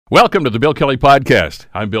Welcome to the Bill Kelly Podcast.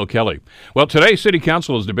 I'm Bill Kelly. Well, today City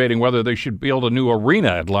Council is debating whether they should build a new arena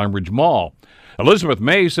at Lime Ridge Mall. Elizabeth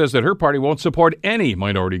May says that her party won't support any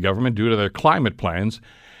minority government due to their climate plans.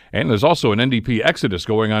 And there's also an NDP Exodus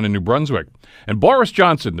going on in New Brunswick. And Boris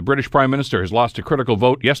Johnson, the British Prime Minister, has lost a critical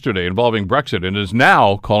vote yesterday involving Brexit and is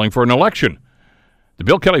now calling for an election. The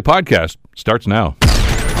Bill Kelly Podcast starts now.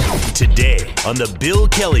 Today on the Bill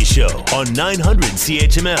Kelly Show on 900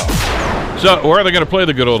 CHML. So, where are they going to play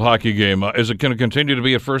the good old hockey game? Is it going to continue to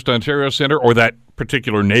be at First Ontario Centre or that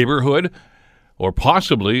particular neighborhood? Or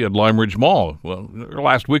possibly at Lime Ridge Mall? Well,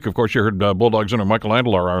 last week, of course, you heard Bulldogs owner Michael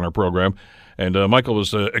Andelar on our program. And Michael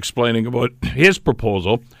was explaining about his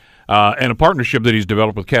proposal and a partnership that he's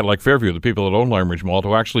developed with Cadillac Fairview, the people that own Lime Ridge Mall,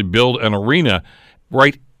 to actually build an arena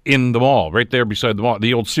right in the mall, right there beside the mall,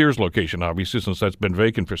 the old Sears location, obviously, since that's been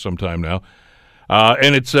vacant for some time now.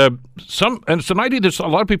 And it's an idea that a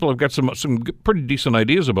lot of people have got some pretty decent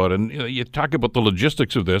ideas about it. And you talk about the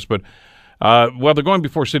logistics of this, but well, they're going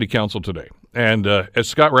before City Council today. And as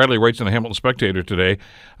Scott Radley writes in the Hamilton Spectator today,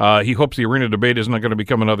 he hopes the arena debate isn't going to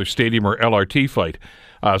become another stadium or LRT fight.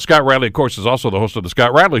 Scott Radley, of course, is also the host of the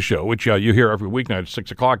Scott Radley Show, which you hear every weeknight at 6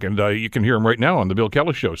 o'clock, and you can hear him right now on the Bill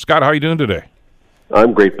Kelly Show. Scott, how are you doing today?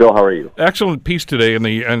 I'm great, Bill. How are you? Excellent piece today in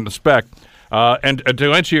the Spec. And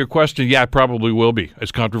to answer your question, yeah, it probably will be.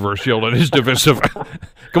 It's controversial and it's divisive.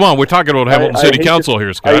 Come on, we're talking about Hamilton City Council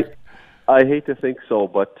here, Scott. I hate to think so,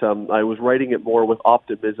 but I was writing it more with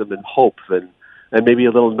optimism and hope and maybe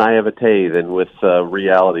a little naivete than with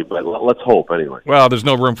reality. But let's hope anyway. Well, there's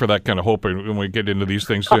no room for that kind of hope when we get into these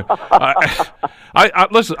things too.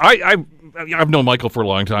 Listen, I've known Michael for a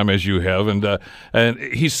long time, as you have, and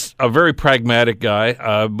he's a very pragmatic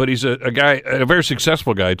guy, but he's a very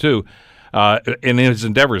successful guy too in his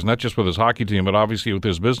endeavors, not just with his hockey team, but obviously with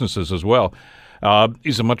his businesses as well.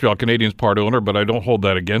 He's a Montreal Canadiens part owner, but I don't hold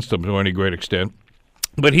that against him to any great extent.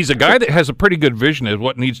 But he's a guy that has a pretty good vision of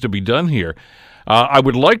what needs to be done here. I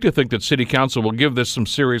would like to think that City Council will give this some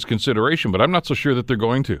serious consideration, but I'm not so sure that they're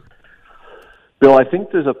going to. Bill, I think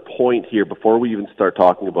there's a point here before we even start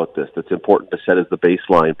talking about this that's important to set as the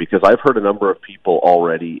baseline, because I've heard a number of people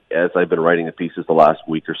already, as I've been writing the pieces the last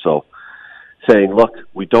week or so, saying, look,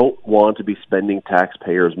 we don't want to be spending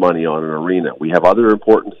taxpayers' money on an arena. We have other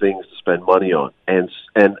important things to spend money on. And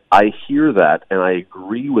I hear that, and I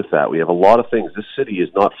agree with that. We have a lot of things. This city is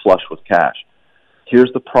not flush with cash.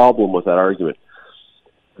 Here's the problem with that argument.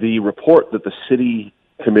 The report that the city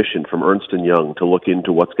commissioned from Ernst & Young to look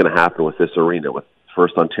into what's going to happen with this arena, with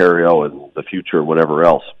First Ontario and the future and whatever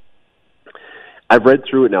else, I've read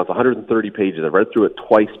through it now. It's 130 pages. I've read through it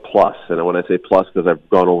twice plus, and when I say plus, because I've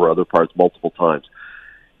gone over other parts multiple times,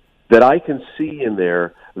 that I can see in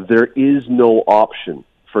there is no option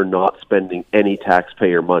for not spending any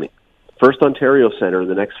taxpayer money. First Ontario Centre in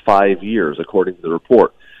the next 5 years, according to the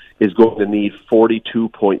report, is going to need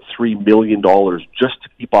 $42.3 million just to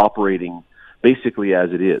keep operating basically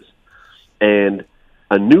as it is. And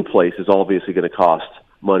a new place is obviously going to cost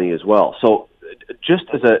money as well. So just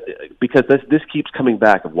because this keeps coming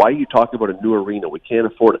back of why are you talking about a new arena? We can't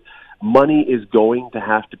afford it. Money is going to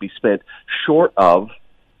have to be spent short of,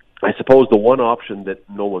 I suppose the one option that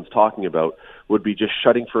no one's talking about would be just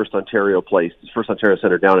shutting First Ontario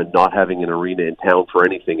Centre down and not having an arena in town for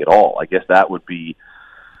anything at all. I guess that would be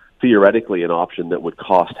theoretically an option that would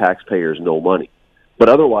cost taxpayers no money. But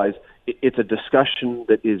otherwise, it's a discussion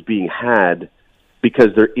that is being had because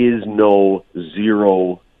there is no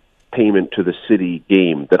zero payment to the city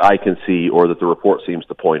game that I can see or that the report seems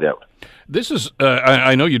to point out. This is,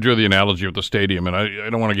 I know you drew the analogy with the stadium, and I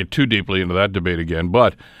don't want to get too deeply into that debate again,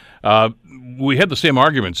 but we had the same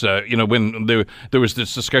arguments, when there was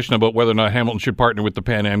this discussion about whether or not Hamilton should partner with the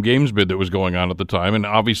Pan Am Games bid that was going on at the time, and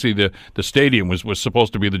obviously the stadium was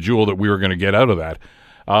supposed to be the jewel that we were going to get out of that.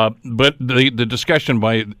 But the discussion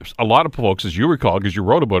by a lot of folks, as you recall, because you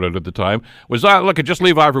wrote about it at the time, was, look, just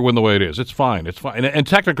leave Ivory the way it is. It's fine. It's fine. And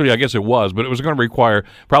technically, I guess it was, but it was going to require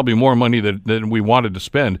probably more money than we wanted to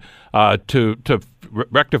spend to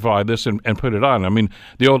rectify this and put it on. I mean,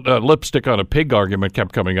 the old lipstick on a pig argument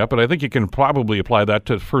kept coming up, and I think you can probably apply that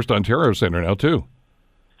to First Ontario Centre now, too.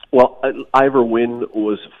 Well, Ivor Wynne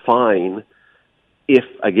was fine if,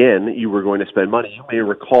 again, you were going to spend money. You may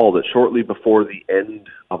recall that shortly before the end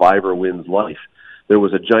of Ivor Wynne's life, there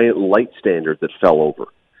was a giant light standard that fell over.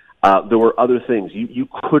 There were other things. You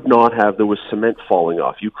could not have, there was cement falling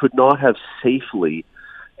off. You could not have safely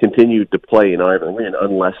continued to play in Ivor Wynne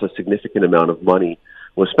unless a significant amount of money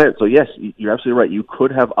was spent. So yes, you're absolutely right. You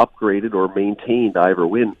could have upgraded or maintained Ivor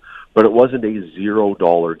Wynne, but it wasn't a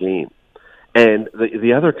 $0 game. And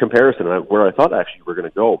the other comparison, where I thought actually we're going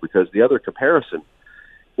to go, because the other comparison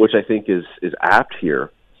which I think is apt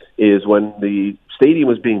here, is when the stadium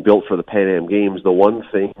was being built for the Pan Am Games, the one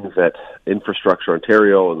thing that Infrastructure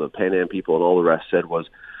Ontario and the Pan Am people and all the rest said was,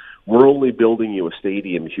 we're only building you a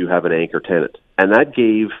stadium if you have an anchor tenant. And that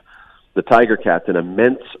gave the Tiger Cats an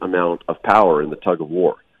immense amount of power in the tug of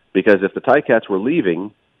war. Because if the Tiger Cats were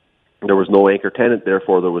leaving, there was no anchor tenant,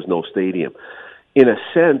 therefore there was no stadium. In a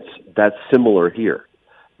sense, that's similar here.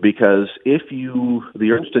 Because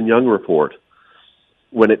the Ernst & Young report,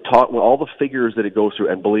 when all the figures that it goes through,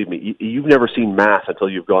 and believe me, you've never seen math until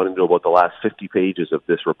you've gone into about the last 50 pages of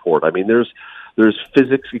this report. I mean, there's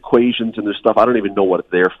physics equations and there's stuff. I don't even know what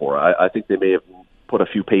it's there for. I think they may have put a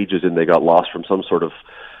few pages in. They got lost from some sort of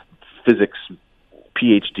physics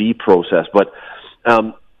PhD process. But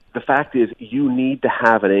the fact is, you need to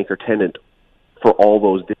have an anchor tenant for all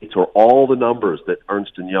those dates, or all the numbers that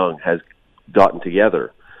Ernst & Young has gotten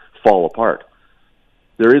together fall apart.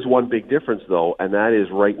 There is one big difference, though, and that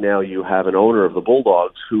is right now you have an owner of the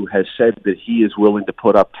Bulldogs who has said that he is willing to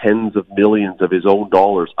put up tens of millions of his own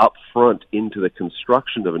dollars up front into the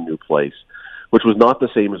construction of a new place, which was not the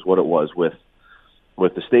same as what it was with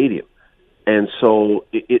the stadium. And so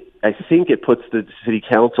I think it puts the city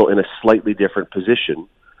council in a slightly different position,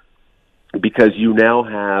 because you now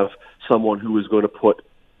have someone who is going to put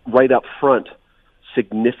right up front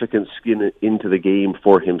significant skin into the game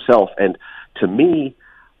for himself. And to me,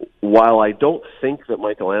 while I don't think that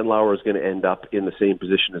Michael Andlauer is going to end up in the same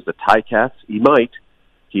position as the Ticats, he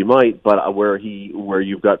might, but where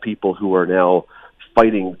you've got people who are now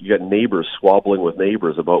fighting, you got neighbors squabbling with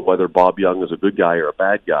neighbors about whether Bob Young is a good guy or a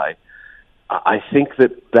bad guy. I think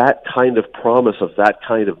that kind of promise of that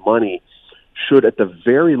kind of money should, at the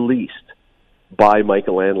very least, buy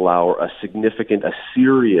Michael Andlauer a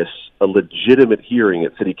serious, legitimate hearing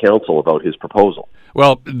at City Council about his proposal.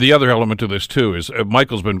 Well, the other element to this, too, is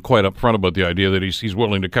Michael's been quite upfront about the idea that he's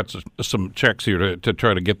willing to cut some checks here to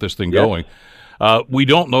try to get this thing going. We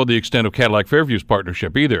don't know the extent of Cadillac Fairview's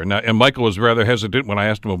partnership either. And Michael was rather hesitant when I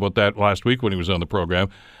asked him about that last week when he was on the program,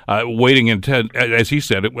 waiting intent, as he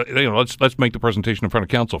said, let's make the presentation in front of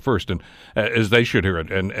council first, and as they should hear it.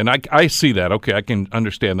 And I see that. Okay, I can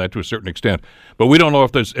understand that to a certain extent. But we don't know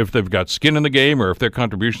if they've got skin in the game or if their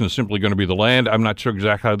contribution is simply going to be the land. I'm not sure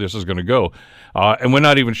exactly how this is going to go. And we're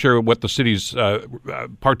not even sure what the city's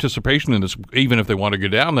participation in this, even if they want to go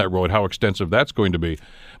down that road, how extensive that's going to be.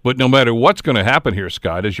 But no matter what's going to happen here,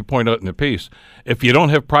 Scott, as you point out in the piece, if you don't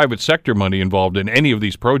have private sector money involved in any of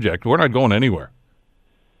these projects, we're not going anywhere.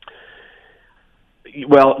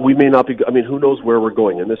 Well, we may not be. I mean, who knows where we're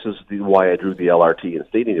going? And this is why I drew the LRT and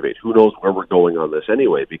stadium debate. Who knows where we're going on this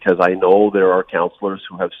anyway? Because I know there are councillors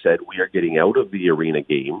who have said we are getting out of the arena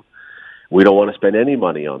game. We don't want to spend any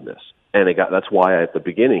money on this. And that's why at the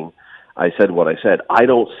beginning I said what I said. I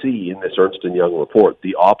don't see in this Ernst & Young report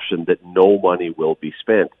the option that no money will be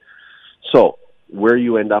spent. So where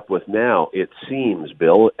you end up with now, it seems,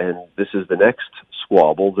 Bill, and this is the next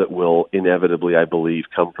squabble that will inevitably, I believe,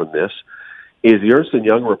 come from this, is the Ernst &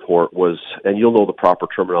 Young report was, and you'll know the proper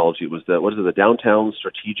terminology, it was the Downtown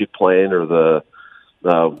Strategic Plan, or the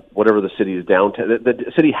whatever the city's downtown.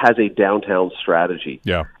 The city has a downtown strategy,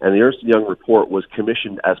 yeah. And the Ernst & Young report was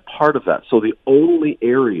commissioned as part of that. So the only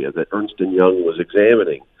area that Ernst & Young was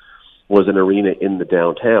examining was an arena in the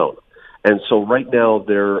downtown. And so right now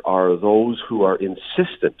there are those who are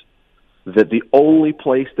insistent that the only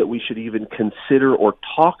place that we should even consider or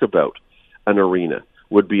talk about an arena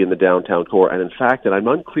would be in the downtown core. And in fact, and I'm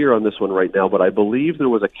unclear on this one right now, but I believe there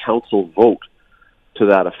was a council vote to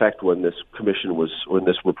that effect when this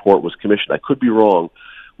report was commissioned. I could be wrong,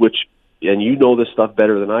 and you know this stuff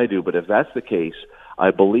better than I do, but if that's the case,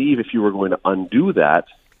 I believe if you were going to undo that,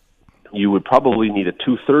 you would probably need a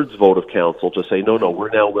 2/3 vote of council to say, no, we're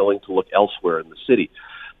now willing to look elsewhere in the city.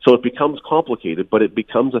 So it becomes complicated, but it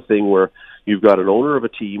becomes a thing where you've got an owner of a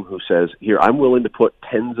team who says, here, I'm willing to put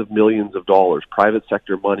tens of millions of dollars, private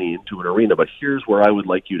sector money, into an arena, but here's where I would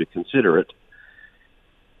like you to consider it.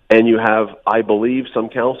 And you have, I believe, some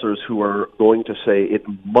councillors who are going to say it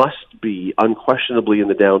must be unquestionably in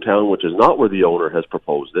the downtown, which is not where the owner has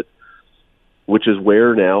proposed it, which is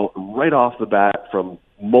where now, right off the bat, from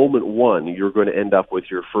moment one, you're going to end up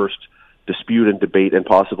with your first dispute and debate and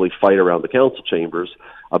possibly fight around the council chambers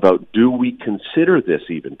about, do we consider this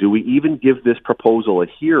even? Do we even give this proposal a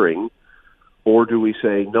hearing? Or do we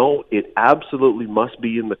say, no, it absolutely must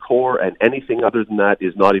be in the core, and anything other than that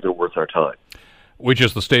is not even worth our time? Which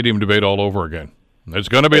is the stadium debate all over again. It's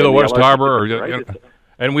going to be the West Harbour. Right?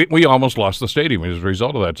 And we almost lost the stadium as a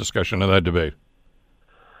result of that discussion and that debate.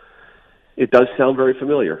 It does sound very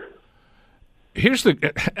familiar. This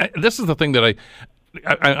is the thing that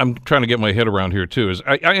I'm trying to get my head around here too. Is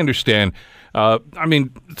I understand.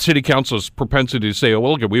 City council's propensity to say,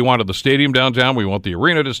 well, look, we wanted the stadium downtown, we want the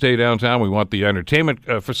arena to stay downtown, we want the entertainment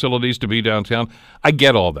facilities to be downtown. I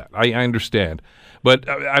get all that. I understand. But,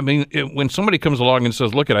 when somebody comes along and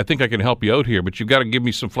says, look, I think I can help you out here, but you've got to give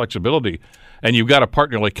me some flexibility, and you've got a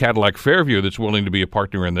partner like Cadillac Fairview that's willing to be a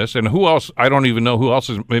partner in this, and who else? I don't even know who else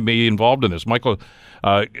is maybe involved in this. Michael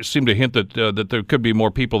seemed to hint that there could be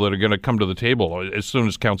more people that are going to come to the table as soon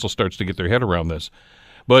as council starts to get their head around this.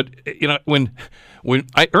 But, when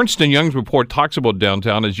Ernst & Young's report talks about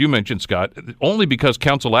downtown, as you mentioned, Scott, only because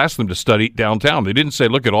council asked them to study downtown. They didn't say,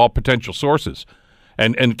 look at all potential sources.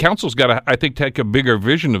 And council's got to, I think, take a bigger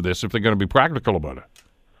vision of this if they're going to be practical about it.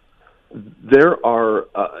 There are,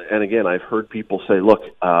 and again, I've heard people say, look,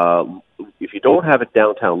 if you don't have it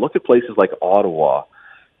downtown, look at places like Ottawa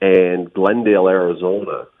and Glendale,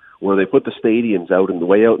 Arizona, where they put the stadiums out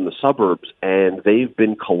way out in the suburbs, and they've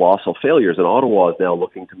been colossal failures. And Ottawa is now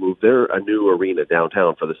looking to move a new arena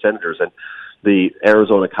downtown for the Senators, and the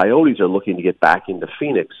Arizona Coyotes are looking to get back into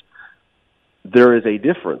Phoenix. There is a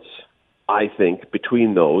difference, I think,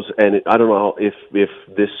 between those, and I don't know if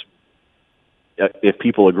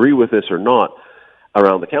people agree with this or not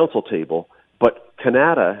around the council table, but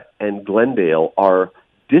Canada and Glendale are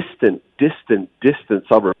distant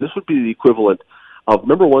suburbs. This would be the equivalent of,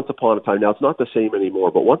 remember once upon a time, now it's not the same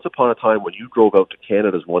anymore, but once upon a time when you drove out to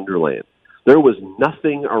Canada's Wonderland, there was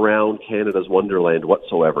nothing around Canada's Wonderland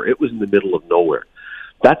whatsoever. It was in the middle of nowhere.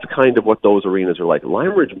 That's kind of what those arenas are like.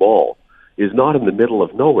 Lime Ridge Mall is not in the middle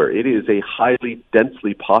of nowhere. It is a highly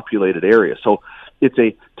densely populated area. So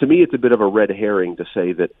to me, it's a bit of a red herring to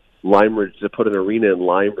say that to put an arena in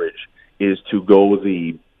Lime Ridge is to go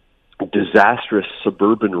the disastrous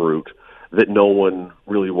suburban route that no one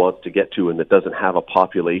really wants to get to and that doesn't have a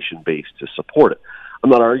population base to support it. I'm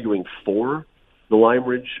not arguing for the Lime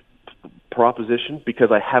Ridge proposition because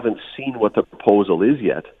I haven't seen what the proposal is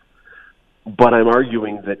yet. But I'm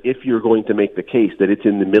arguing that if you're going to make the case that it's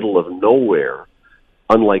in the middle of nowhere,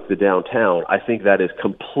 unlike the downtown, I think that is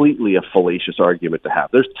completely a fallacious argument to have.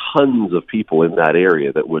 There's tons of people in that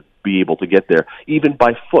area that would be able to get there, even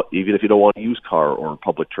by foot, even if you don't want to use car or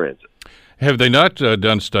public transit. Have they not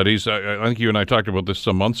done studies? I think you and I talked about this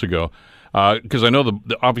some months ago, because I know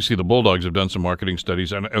obviously the Bulldogs have done some marketing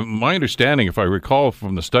studies, and my understanding, if I recall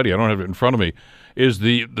from the study, I don't have it in front of me, is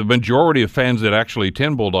the majority of fans that actually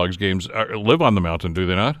attend Bulldogs games live on the mountain, do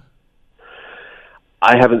they not?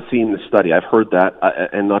 I haven't seen the study. I've heard that,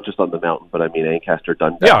 and not just on the mountain, but I mean Ancaster,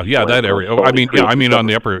 Dundas. Yeah, that area. On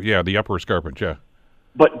the upper escarpment, yeah.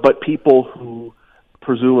 But people who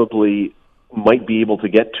presumably might be able to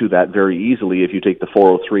get to that very easily if you take the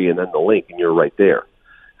 403 and then the link, and you're right there.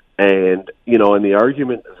 And and the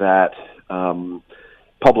argument that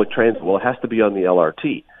public transit, well, it has to be on the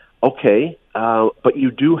LRT. Okay, but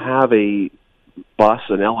you do have a bus,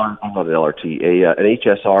 an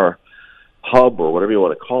HSR hub or whatever you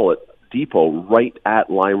want to call it, depot right at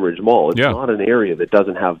Lime Ridge Mall. It's not an area that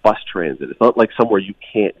doesn't have bus transit. It's not like somewhere you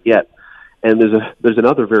can't get. And there's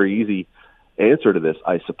another very easy answer to this,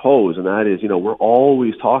 I suppose, and that is, we're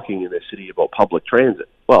always talking in this city about public transit.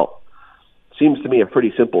 Well, seems to me a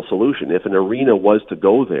pretty simple solution. If an arena was to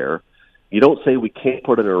go there, you don't say we can't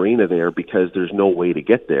put an arena there because there's no way to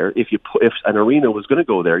get there. If an arena was going to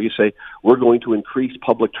go there, you say we're going to increase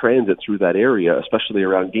public transit through that area, especially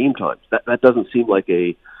around game times. That doesn't seem like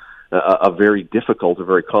a very difficult or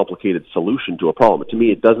very complicated solution to a problem. To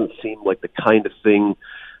me, it doesn't seem like the kind of thing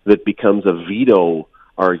that becomes a veto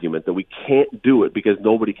argument that we can't do it because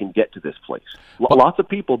nobody can get to this place. Lots of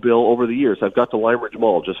people, Bill, over the years have got to Lime Ridge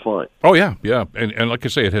Mall just fine. Oh, yeah. And like I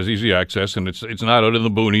say, it has easy access, and it's not out in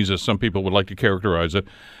the boonies, as some people would like to characterize it.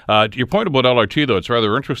 To your point about LRT, though, it's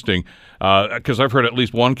rather interesting, because I've heard at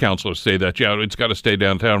least one councillor say that, it's got to stay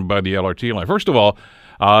downtown by the LRT line. First of all,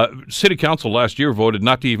 City Council last year voted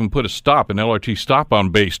not to even put an LRT stop on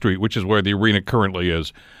Bay Street, which is where the arena currently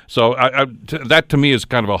is. So that to me is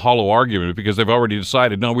kind of a hollow argument because they've already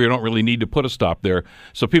decided, no, we don't really need to put a stop there.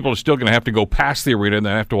 So people are still going to have to go past the arena and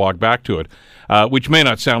then have to walk back to it, which may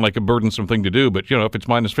not sound like a burdensome thing to do. But, if it's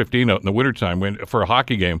minus 15 out in the wintertime for a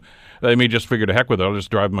hockey game, they may just figure to heck with it. I'll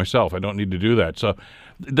just drive myself. I don't need to do that. So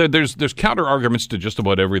there's counter arguments to just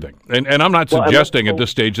about everything. And I'm not suggesting at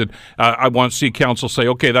this stage that I want to see council say,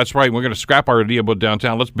 okay, that's right, we're going to scrap our idea about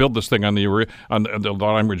downtown. Let's build this thing on the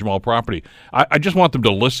Lime Ridge Mall property. I just want them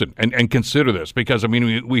to listen and consider this because,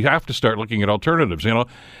 we have to start looking at alternatives.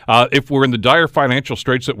 If we're in the dire financial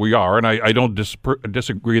straits that we are, and I don't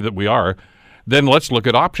disagree that we are, then let's look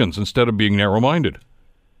at options instead of being narrow-minded.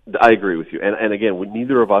 I agree with you. And again,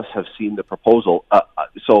 neither of us have seen the proposal.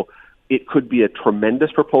 So it could be a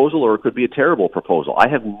tremendous proposal or it could be a terrible proposal. I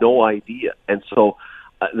have no idea. And so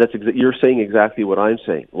you're saying exactly what I'm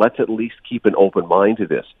saying. Let's at least keep an open mind to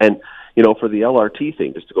this. And, for the LRT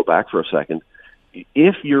thing, just to go back for a second,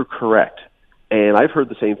 if you're correct, and I've heard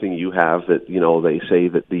the same thing you have, that, they say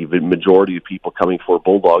that the majority of people coming for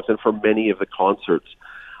Bulldogs and for many of the concerts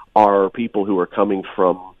are people who are coming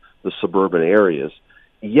from the suburban areas.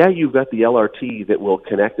 Yeah, you've got the LRT that will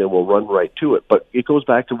connect and will run right to it, but it goes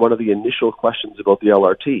back to one of the initial questions about the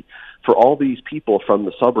LRT. For all these people from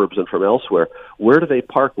the suburbs and from elsewhere, where do they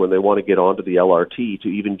park when they want to get onto the LRT to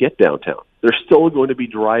even get downtown? They're still going to be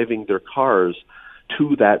driving their cars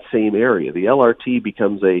to that same area. The LRT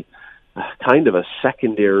becomes a kind of a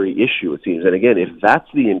secondary issue, it seems. And again, if that's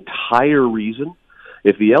the entire reason,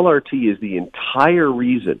 if the LRT is the entire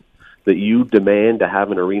reason that you demand to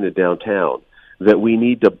have an arena downtown, that we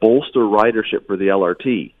need to bolster ridership for the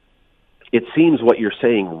LRT, it seems what you're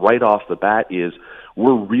saying right off the bat is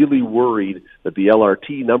we're really worried that the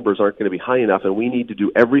LRT numbers aren't going to be high enough, and we need to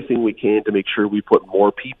do everything we can to make sure we put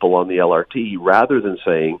more people on the LRT, rather than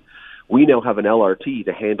saying we now have an LRT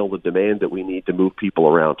to handle the demand that we need to move people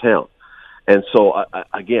around town. And so,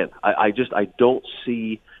 I don't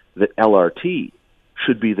see that LRT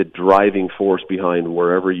should be the driving force behind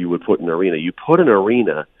wherever you would put an arena. You put an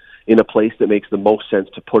arena in a place that makes the most sense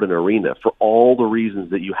to put an arena for all the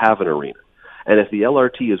reasons that you have an arena. And if the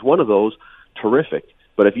LRT is one of those, terrific.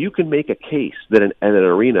 But if you can make a case that an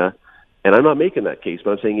arena, and I'm not making that case,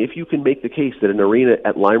 but I'm saying if you can make the case that an arena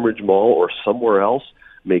at Lime Ridge Mall or somewhere else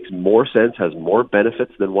makes more sense, has more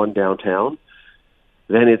benefits than one downtown,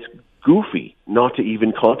 then it's goofy not to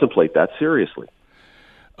even contemplate that seriously.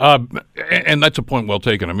 And that's a point well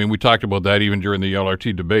taken. I mean, we talked about that even during the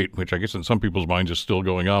LRT debate, which I guess in some people's minds is still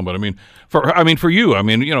going on. But for you,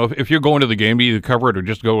 if you're going to the game, you either cover it or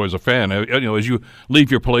just go as a fan. As you leave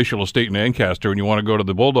your palatial estate in Ancaster and you want to go to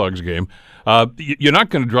the Bulldogs game, you're not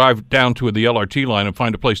going to drive down to the LRT line and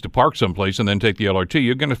find a place to park someplace and then take the LRT.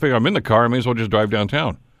 You're going to figure, I'm in the car, I may as well just drive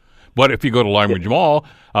downtown. But if you go to Lime Ridge Mall,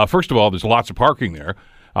 first of all, there's lots of parking there.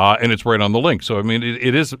 And it's right on the link. So,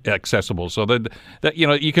 it is accessible. So that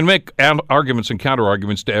you can make arguments and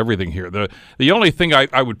counter-arguments to everything here. The only thing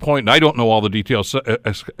I would point, and I don't know all the details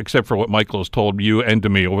except for what Michael has told you and to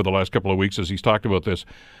me over the last couple of weeks as he's talked about this,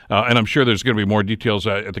 and I'm sure there's going to be more details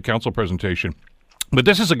at the council presentation. But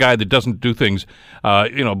this is a guy that doesn't do things,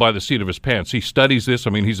 by the seat of his pants. He studies this.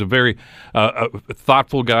 He's a very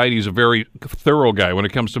thoughtful guy. He's a very thorough guy when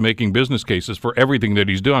it comes to making business cases for everything that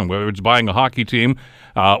he's doing, whether it's buying a hockey team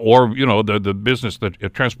or, the business, the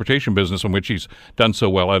transportation business in which he's done so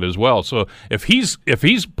well at as well. So if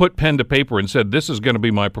he's put pen to paper and said, this is going to be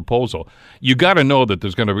my proposal, you got to know that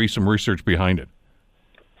there's going to be some research behind it.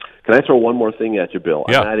 Can I throw one more thing at you, Bill?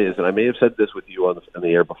 Yeah. And that is, and I may have said this with you on the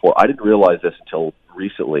air before, I didn't realize this until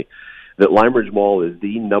recently, that Lime Ridge Mall is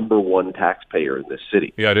the number one taxpayer in this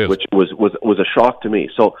city. Yeah, it is. Which was a shock to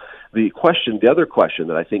me. So the other question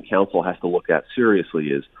that I think council has to look at seriously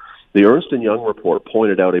is, the Ernst & Young report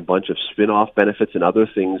pointed out a bunch of spin-off benefits and other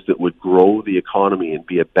things that would grow the economy and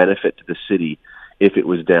be a benefit to the city if it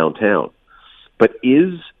was downtown. But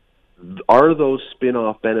are those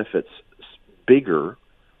spin-off benefits bigger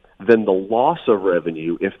than the loss of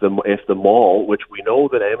revenue if the mall, which we know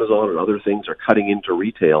that Amazon and other things are cutting into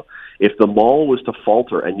retail, if the mall was to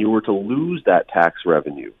falter and you were to lose that tax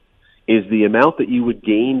revenue, is the amount that you would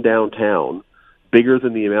gain downtown bigger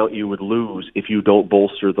than the amount you would lose if you don't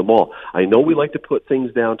bolster the mall? I know we like to put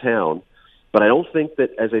things downtown, but I don't think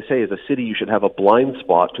that, as I say, as a city, you should have a blind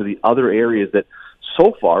spot to the other areas that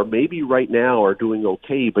so far, maybe right now, are doing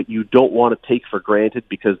okay, but you don't want to take for granted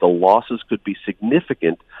because the losses could be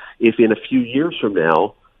significant if in a few years from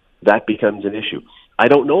now that becomes an issue. I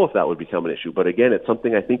don't know if that would become an issue, but again, it's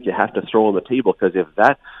something I think you have to throw on the table, because if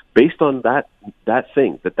that, based on that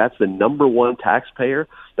thing, that's the number one taxpayer,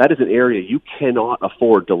 that is an area you cannot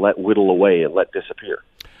afford to let whittle away and let disappear.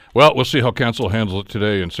 Well, we'll see how council handles it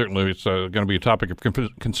today, and certainly it's going to be a topic of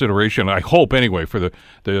consideration, I hope, anyway, for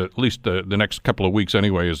at least the next couple of weeks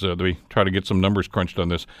anyway, as we try to get some numbers crunched on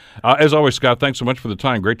this. As always, Scott, thanks so much for the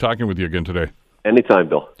time. Great talking with you again today. Anytime,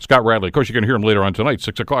 Bill. Scott Radley. Of course, you're going to hear him later on tonight,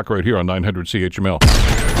 6 o'clock, right here on 900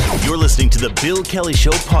 CHML. You're listening to the Bill Kelly Show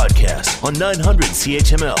podcast on 900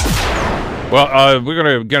 CHML. Well, we're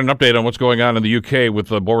going to get an update on what's going on in the UK with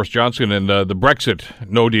Boris Johnson and the Brexit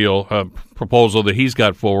no-deal proposal that he's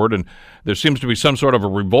got forward. And there seems to be some sort of a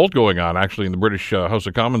revolt going on, actually, in the British House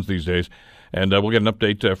of Commons these days. And we'll get an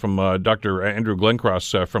update from Dr. Andrew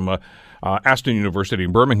Glencross from Aston University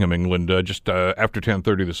in Birmingham, England, just after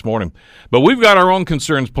 10:30 this morning. But we've got our own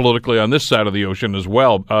concerns politically on this side of the ocean as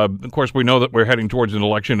well. Of course, we know that we're heading towards an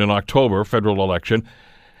election in October, federal election.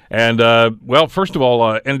 And, well, first of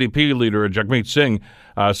all, NDP leader Jagmeet Singh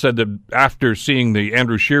said that after seeing the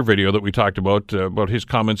Andrew Scheer video that we talked about his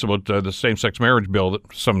comments about the same-sex marriage bill that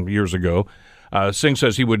some years ago, Singh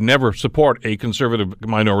says he would never support a conservative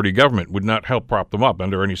minority government, would not help prop them up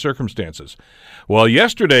under any circumstances. Well,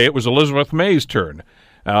 yesterday it was Elizabeth May's turn.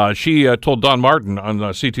 She told Don Martin on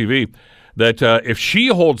CTV that if she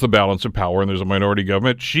holds the balance of power and there's a minority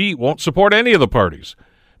government, she won't support any of the parties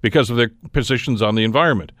because of their positions on the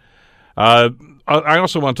environment. I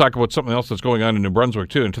also want to talk about something else that's going on in New Brunswick,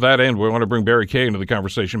 too. And to that end, we want to bring Barry Kay into the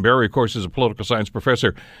conversation. Barry, of course, is a political science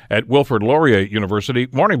professor at Wilfrid Laurier University.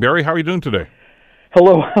 Morning, Barry. How are you doing today?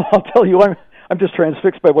 Hello. I'll tell you, I'm just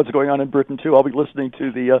transfixed by what's going on in Britain, too. I'll be listening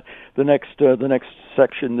to the next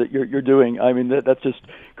section that you're doing. I mean, that's just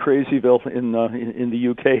crazyville in the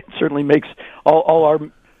UK. It certainly makes all our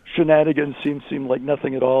shenanigans seem like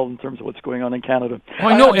nothing at all in terms of what's going on in Canada. Oh,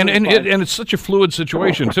 I know, and it's such a fluid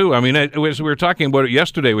situation, too. I mean, as we were talking about it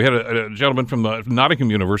yesterday, we had a gentleman from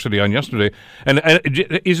Nottingham University on yesterday, and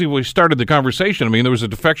as we started the conversation, I mean, there was a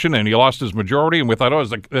defection, and he lost his majority, and we thought,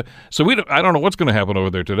 I don't know what's going to happen over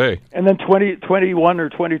there today. And then 21 or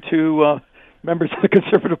 22 members of the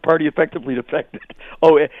Conservative Party effectively defected.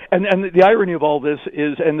 Oh, and the irony of all this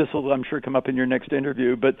is, and this will, I'm sure, come up in your next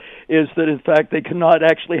interview, but is that, in fact, they cannot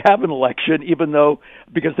actually have an election, even though,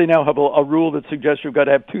 because they now have a rule that suggests you've got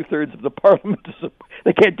to have two-thirds of the parliament.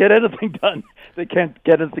 They can't get anything done. They can't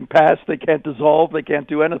get anything passed. They can't dissolve. They can't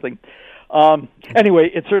do anything. Anyway,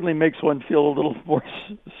 it certainly makes one feel a little more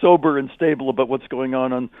sober and stable about what's going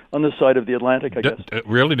on this side of the Atlantic, I guess.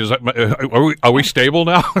 Really? Are we stable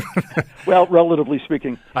now? Well, relatively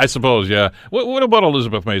speaking. I suppose, yeah. What about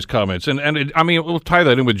Elizabeth May's comments? And I mean, we'll tie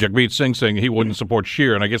that in with Jagmeet Singh saying he wouldn't support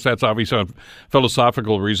Scheer, and I guess that's obviously on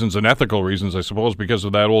philosophical reasons and ethical reasons, I suppose, because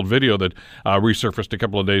of that old video that resurfaced a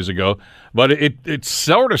couple of days ago. But it's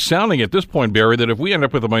sort of sounding at this point, Barry, that if we end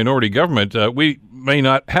up with a minority government, we may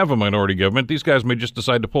not have a minority government. These guys may just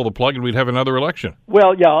decide to pull the plug and we'd have another election.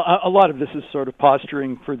 Well, yeah, a lot of this is sort of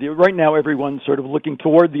posturing for right now everyone's sort of looking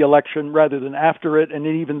toward the election rather than after it, and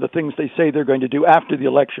even the things they say they're going to do after the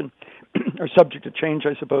election are subject to change,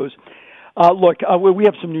 I suppose. Look, we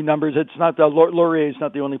have some new numbers. It's not Laurier is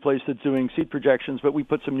not the only place that's doing seat projections, but we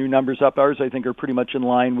put some new numbers up. Ours, I think, are pretty much in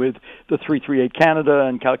line with the 338 Canada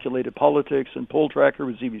and Calculated Politics and Poll Tracker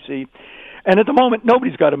with ZBC. And at the moment,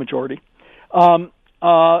 nobody's got a majority.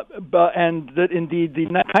 And that indeed the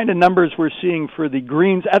kind of numbers we're seeing for the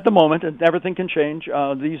Greens at the moment, and everything can change.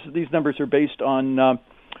 These numbers are based on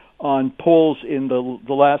polls in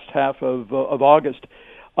the last half of August.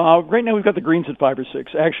 Right now we've got the Greens at 5 or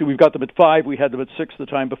 6. Actually, we've got them at 5. We had them at 6 the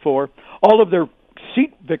time before. All of their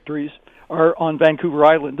seat victories are on Vancouver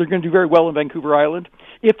Island. They're going to do very well in Vancouver Island.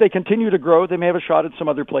 If they continue to grow, they may have a shot at some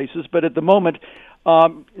other places. But at the moment,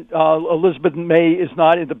 Elizabeth May is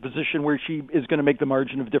not in the position where she is going to make the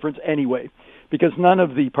margin of difference anyway, because none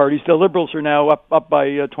of the parties, the Liberals are now up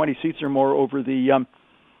by 20 seats or more over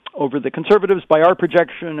the Conservatives by our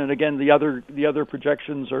projection, and again the other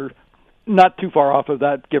projections are not too far off of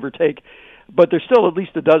that, give or take. But they're still at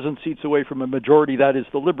least a dozen seats away from a majority. That is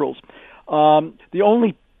the Liberals. The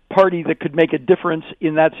only party that could make a difference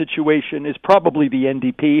in that situation is probably the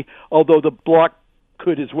NDP, although the Bloc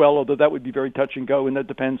could as well, although that would be very touch and go, and that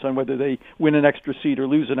depends on whether they win an extra seat or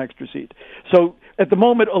lose an extra seat. So at the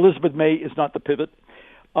moment, Elizabeth May is not the pivot.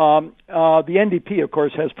 The NDP, of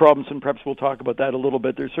course, has problems, and perhaps we'll talk about that a little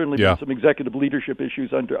bit. There's certainly been some executive leadership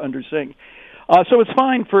issues under Singh. So it's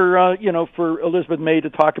fine for Elizabeth May to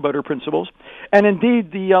talk about her principles. And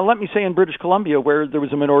indeed, let me say in British Columbia, where there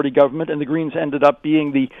was a minority government and the Greens ended up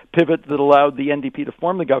being the pivot that allowed the NDP to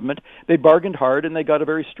form the government, they bargained hard and they got a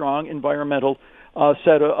very strong environmental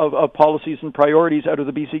set of policies and priorities out of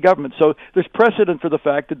the BC government. So there's precedent for the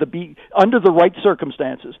fact that under the right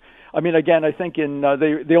circumstances. I mean, again, I think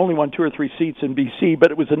they only won 2 or 3 seats in BC,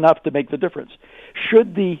 but it was enough to make the difference.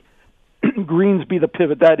 Should the Greens be the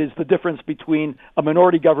pivot, that is the difference between a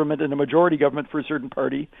minority government and a majority government for a certain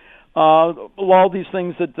party, all these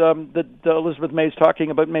things that Elizabeth May is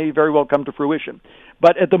talking about may very well come to fruition.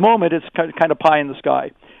 But at the moment, it's kind of pie in the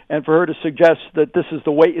sky. And for her to suggest that this is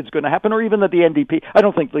the way it's going to happen, or even that the NDP, I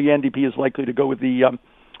don't think the NDP is likely to go with the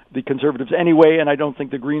Conservatives anyway, and I don't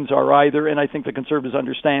think the Greens are either, and I think the Conservatives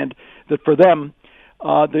understand that for them,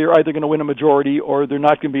 they're either going to win a majority or they're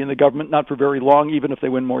not going to be in the government, not for very long, even if they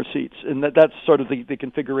win more seats. And that's sort of the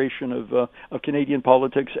configuration of Canadian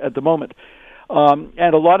politics at the moment.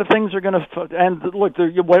 And a lot of things are going to. And look,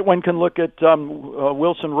 one can look at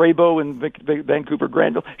Wilson Raybould and Vancouver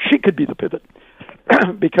Granville. She could be the pivot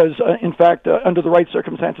because, in fact, under the right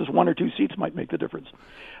circumstances, one or two seats might make the difference.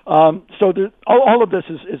 So all of this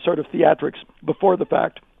is sort of theatrics before the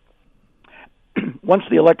fact. Once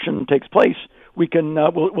the election takes place, we can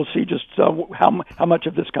we'll see just how much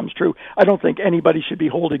of this comes true. I don't think anybody should be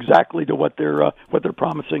held exactly to what they're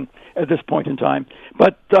promising at this point in time,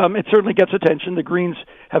 but it certainly gets attention. The Greens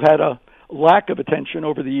have had a lack of attention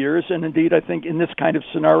over the years, and indeed, I think in this kind of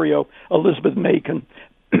scenario, Elizabeth May can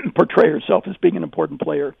portray herself as being an important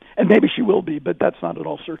player, and maybe she will be, but that's not at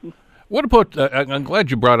all certain. What about, I'm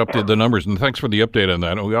glad you brought up the numbers, and thanks for the update on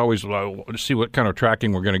that. We always see what kind of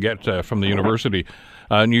tracking we're going to get from the university,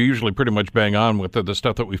 and you usually pretty much bang on with the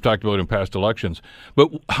stuff that we've talked about in past elections. But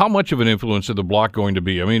how much of an influence is the Bloc going to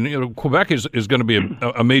be? I mean, Quebec is going to be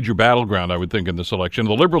a major battleground, I would think, in this election.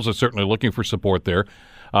 The Liberals are certainly looking for support there.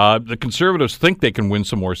 The Conservatives think they can win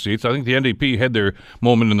some more seats. I think the NDP had their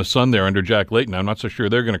moment in the sun there under Jack Layton. I'm not so sure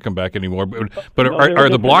they're going to come back anymore. But are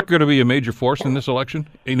the Bloc going to be a major force in this election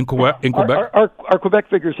in Quebec? Our Quebec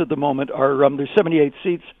figures at the moment are there's 78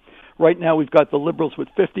 seats. Right now we've got the Liberals with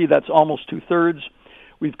 50. That's almost two-thirds.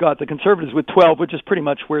 We've got the Conservatives with 12, which is pretty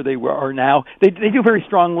much where they are now. They do very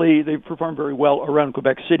strongly. They perform very well around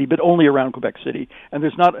Quebec City, but only around Quebec City. And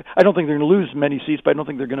I don't think they're going to lose many seats, but I don't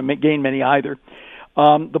think they're going to gain many either.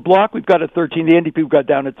 The Bloc, we've got at 13. The NDP, we've got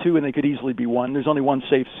down at 2, and they could easily be 1. There's only one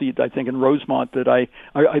safe seat, I think, in Rosemont that I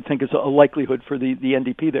think is a likelihood for the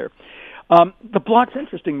NDP there. The Bloc's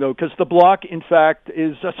interesting, though, because the Bloc, in fact,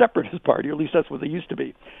 is a separatist party, or at least that's what they used to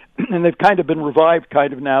be. And they've kind of been revived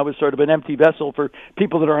kind of now as sort of an empty vessel for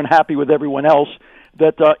people that are unhappy with everyone else,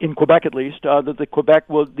 that in Quebec at least, that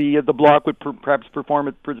the Bloc would perhaps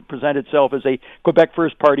present itself as a Quebec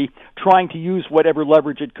First party, trying to use whatever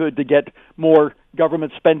leverage it could to get more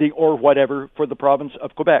government spending or whatever for the province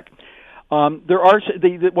of Quebec.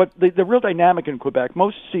 The real dynamic in Quebec,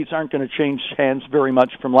 most seats aren't going to change hands very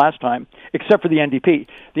much from last time, except for the NDP.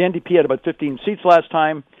 The NDP had about 15 seats last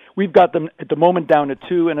time. We've got them at the moment down at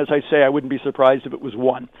 2, and as I say, I wouldn't be surprised if it was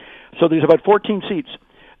 1. So there's about 14 seats.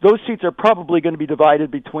 Those seats are probably going to be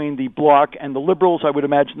divided between the Bloc and the Liberals. I would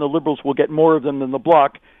imagine the Liberals will get more of them than the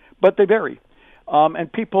Bloc, but they vary.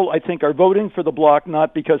 And people, I think, are voting for the Bloc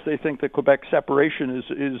not because they think that Quebec separation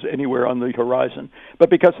is anywhere on the horizon, but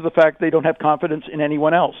because of the fact they don't have confidence in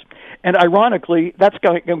anyone else. And ironically, that's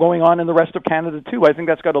going on in the rest of Canada too. I think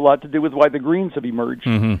that's got a lot to do with why the Greens have emerged.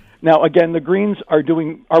 Mm-hmm. Now, again, the Greens are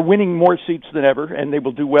winning more seats than ever, and they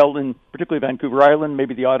will do well in particularly Vancouver Island,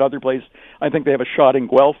 maybe the odd other place. I think they have a shot in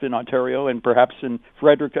Guelph in Ontario, and perhaps in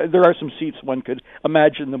Frederick. There are some seats one could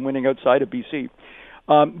imagine them winning outside of BC,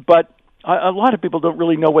 but a lot of people don't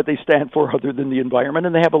really know what they stand for other than the environment,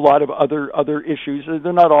 and they have a lot of other issues.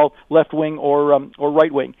 They're not all left wing or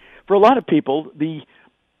right wing. For a lot of people, the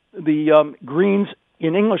Greens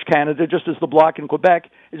in English Canada, just as the Bloc in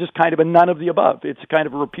Quebec, is just kind of a none of the above. It's kind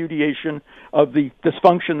of a repudiation of the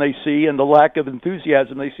dysfunction they see and the lack of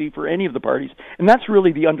enthusiasm they see for any of the parties. And that's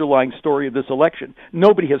really the underlying story of this election.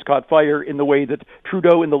 Nobody has caught fire in the way that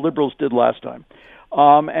Trudeau and the Liberals did last time.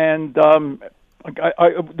 The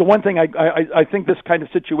one thing I think this kind of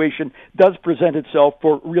situation does present itself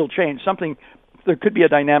for real change. There could be a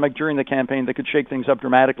dynamic during the campaign that could shake things up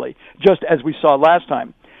dramatically, just as we saw last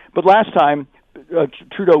time. But last time,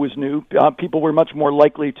 Trudeau was new. People were much more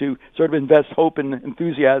likely to sort of invest hope and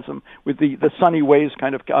enthusiasm with the sunny ways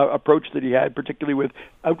kind of approach that he had, particularly with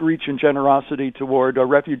outreach and generosity toward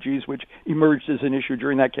refugees, which emerged as an issue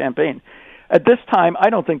during that campaign. At this time, I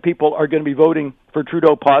don't think people are going to be voting for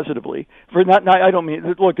Trudeau positively. I don't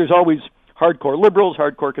mean, look, there's always hardcore Liberals,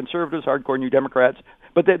 hardcore Conservatives, hardcore New Democrats,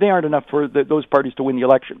 but they aren't enough for those parties to win the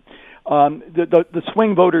election. The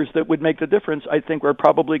swing voters that would make the difference, I think, are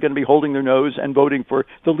probably going to be holding their nose and voting for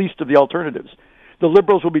the least of the alternatives. The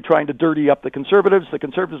Liberals will be trying to dirty up the Conservatives. The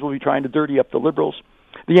Conservatives will be trying to dirty up the Liberals.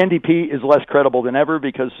 The NDP is less credible than ever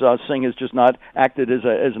because Singh has just not acted as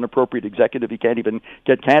an appropriate executive. He can't even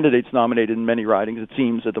get candidates nominated in many ridings, it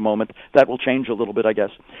seems, at the moment. That will change a little bit, I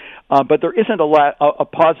guess. But there isn't a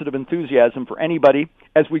positive enthusiasm for anybody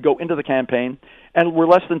as we go into the campaign, and we're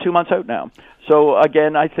less than 2 months out now. So,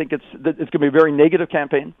 again, I think it's going to be a very negative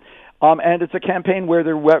campaign. And it's a campaign where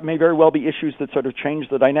there may very well be issues that sort of change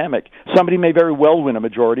the dynamic. Somebody may very well win a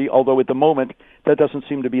majority, although at the moment that doesn't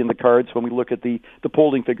seem to be in the cards when we look at the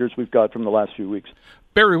polling figures we've got from the last few weeks.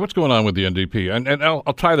 Barry, what's going on with the NDP? And I'll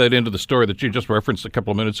tie that into the story that you just referenced a couple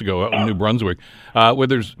of minutes ago out in New Brunswick, where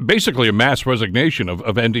there's basically a mass resignation of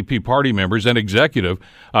NDP party members and executive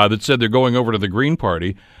that said they're going over to the Green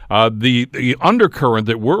Party. The undercurrent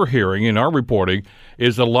that we're hearing in our reporting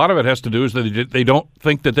is a lot of it has to do is that they don't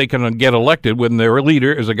think that they can get elected when their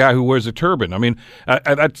leader is a guy who wears a turban. I mean,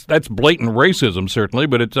 that's blatant racism, certainly,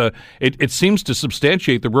 but it seems to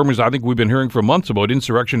substantiate the rumors I think we've been hearing for months about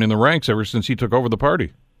insurrection in the ranks ever since he took over the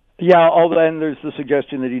party. Yeah, and there's the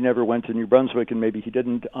suggestion that he never went to New Brunswick, and maybe he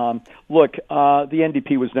didn't. Look, the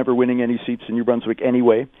NDP was never winning any seats in New Brunswick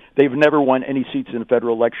anyway. They've never won any seats in a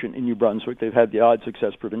federal election in New Brunswick. They've had the odd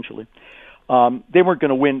success provincially. They weren't going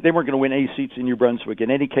to win. They weren't going to win any seats in New Brunswick.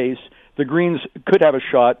 In any case, the Greens could have a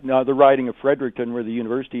shot. Now, the riding of Fredericton, where the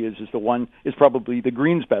university is probably the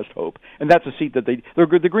Greens' best hope, and that's a seat that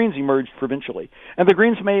the Greens emerged provincially, and the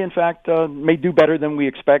Greens may, in fact, may do better than we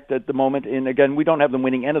expect at the moment. And again, we don't have them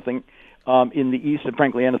winning anything in the east, and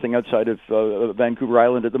frankly, anything outside of Vancouver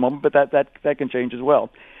Island at the moment. But that can change as well.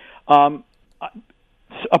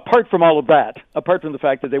 Apart from all of that, apart from the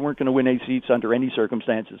fact that they weren't going to win any seats under any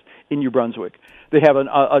circumstances in New Brunswick, they have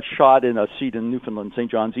a shot in a seat in Newfoundland,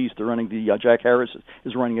 St. John's East. They're running Jack Harris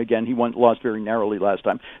is running again. He lost very narrowly last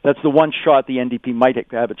time. That's the one shot the NDP might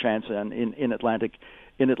have a chance in Atlantic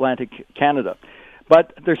Canada.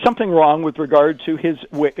 But there's something wrong with regard to his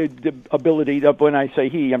ability, when I say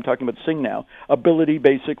he, I'm talking about Singh now, ability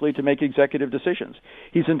basically to make executive decisions.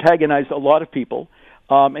 He's antagonized a lot of people.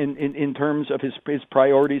 In terms of his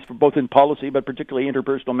priorities, for both in policy but particularly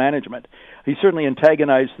interpersonal management. He certainly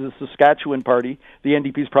antagonized the Saskatchewan party. The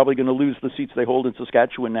NDP is probably going to lose the seats they hold in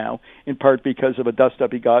Saskatchewan now, in part because of a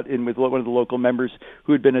dust-up he got in with one of the local members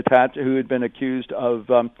who had been accused of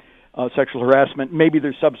sexual harassment. Maybe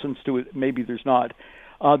there's substance to it, maybe there's not.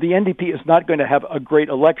 The NDP is not going to have a great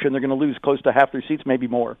election. They're going to lose close to half their seats, maybe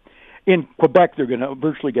more. In Quebec, they're going to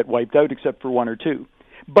virtually get wiped out except for one or two.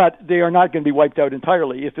 But they are not going to be wiped out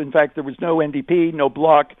entirely. If, in fact, there was no NDP, no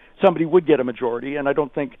bloc, somebody would get a majority, and I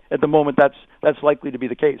don't think at the moment that's likely to be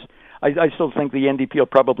the case. I still think the NDP will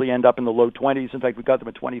probably end up in the low 20s. In fact, we got them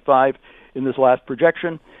at 25 in this last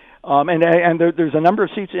projection. And there's a number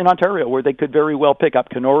of seats in Ontario where they could very well pick up.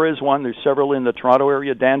 Kenora is one. There's several in the Toronto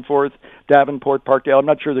area, Danforth, Davenport, Parkdale. I'm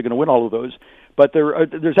not sure they're going to win all of those. But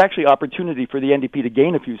there's actually opportunity for the NDP to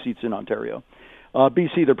gain a few seats in Ontario.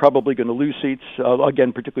 BC, they're probably going to lose seats,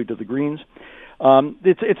 again, particularly to the Greens.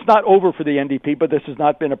 It's not over for the NDP, but this has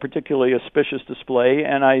not been a particularly auspicious display,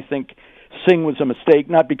 and I think Singh was a mistake,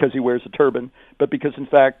 not because he wears a turban, but because, in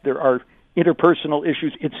fact, there are interpersonal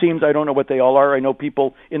issues. It seems, I don't know what they all are. I know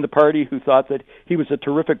people in the party who thought that he was a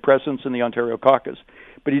terrific presence in the Ontario caucus,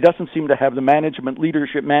 but he doesn't seem to have the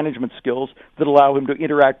leadership management skills that allow him to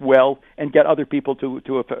interact well and get other people to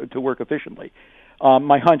work efficiently.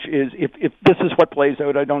 My hunch is if this is what plays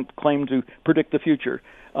out, I don't claim to predict the future,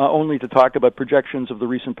 only to talk about projections of the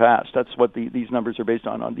recent past. That's what these numbers are based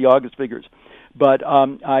on the August figures. But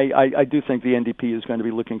I do think the NDP is going to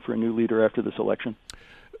be looking for a new leader after this election.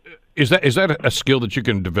 Is that a skill that you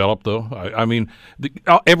can develop, though? I mean,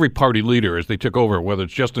 every party leader, as they took over, whether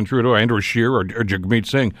it's Justin Trudeau, Andrew Scheer, or Jagmeet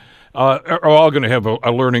Singh, are all going to have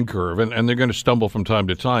a learning curve, and they're going to stumble from time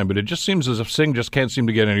to time. But it just seems as if Singh just can't seem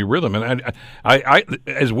to get any rhythm. And I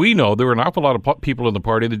as we know, there were an awful lot of people in the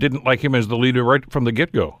party that didn't like him as the leader right from the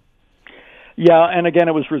get-go. Yeah, and again,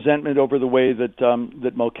 it was resentment over the way that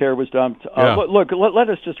Mulcair was dumped. Look, let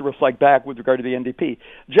us just reflect back with regard to the NDP.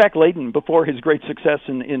 Jack Layton, before his great success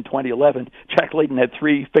in 2011, Jack Layton had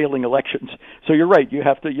 3 failing elections. So you're right. You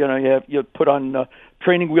have to, you put on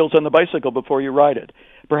training wheels on the bicycle before you ride it.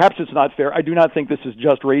 Perhaps it's not fair. I do not think this is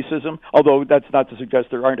just racism, although that's not to suggest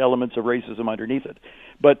there aren't elements of racism underneath it.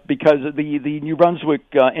 But because the New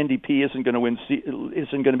Brunswick NDP isn't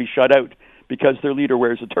going to be shut out because their leader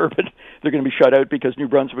wears a turban. They're going to be shut out because New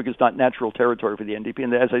Brunswick is not natural territory for the NDP,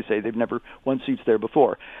 and as I say, they've never won seats there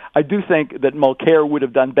before. I do think that Mulcair would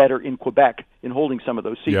have done better in Quebec in holding some of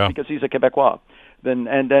those seats because he's a Quebecois.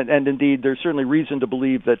 And indeed, there's certainly reason to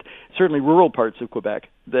believe that certainly rural parts of Quebec,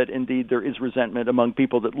 that indeed there is resentment among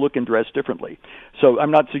people that look and dress differently. So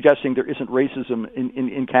I'm not suggesting there isn't racism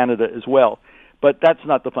in Canada as well. But that's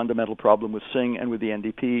not the fundamental problem with Singh and with the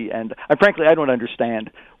NDP. And frankly, I don't understand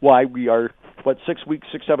why we are,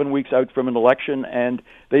 7 weeks out from an election, and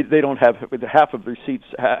they don't have half of their seats,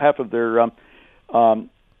 half of their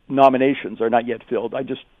nominations are not yet filled. I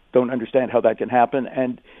just don't understand how that can happen.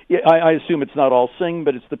 And I assume it's not all Singh,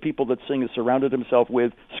 but it's the people that Singh has surrounded himself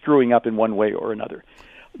with screwing up in one way or another.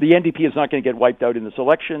 The NDP is not going to get wiped out in this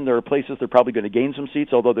election. There are places they're probably going to gain some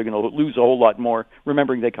seats, although they're going to lose a whole lot more,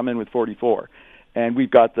 remembering they come in with 44. And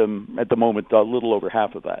we've got them, at the moment, a little over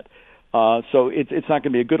half of that. So it's not going to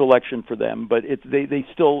be a good election for them, but they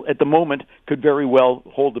still, at the moment, could very well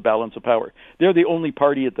hold the balance of power. They're the only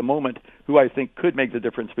party at the moment who I think could make the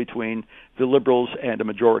difference between the Liberals and a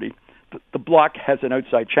majority. The Bloc has an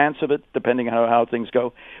outside chance of it, depending on how things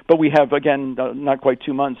go. But we have, again, not quite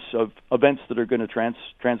 2 months of events that are going to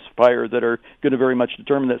transpire that are going to very much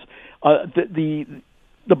determine this.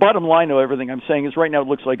 The bottom line of everything I'm saying is right now it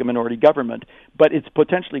looks like a minority government, but it's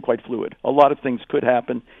potentially quite fluid. A lot of things could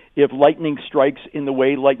happen. If lightning strikes in the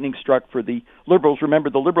way lightning struck for the Liberals, remember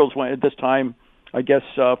the Liberals went at this time, I guess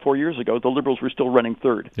 4 years ago, the Liberals were still running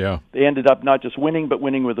third. Yeah. They ended up not just winning, but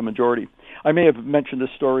winning with a majority. I may have mentioned this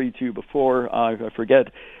story to you before, I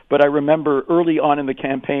forget, but I remember early on in the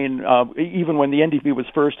campaign, even when the NDP was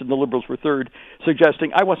first and the Liberals were third,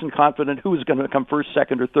 suggesting I wasn't confident who was going to come first,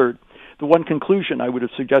 second, or third. The one conclusion I would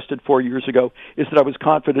have suggested 4 years ago is that I was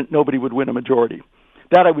confident nobody would win a majority.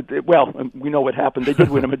 That I would, well, we know what happened. They did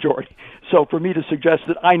win a majority. So for me to suggest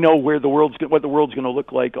that I know what the world's going to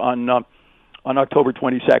look like on October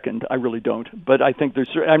 22nd, I really don't. But I think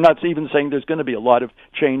I'm not even saying there's going to be a lot of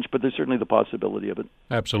change, but there's certainly the possibility of it.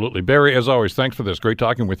 Absolutely. Barry, as always, thanks for this. Great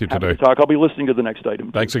talking with you today. Happy to talk. I'll be listening to the next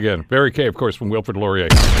item. Thanks again. Barry Kay, of course, from Wilfrid Laurier.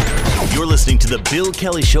 You're listening to the Bill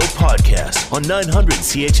Kelly Show podcast on 900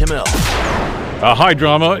 CHML. High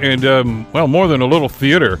drama and, more than a little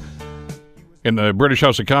theater in the British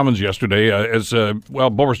House of Commons yesterday as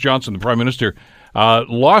Boris Johnson, the Prime Minister,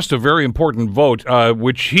 lost a very important vote,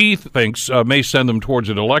 which he thinks may send them towards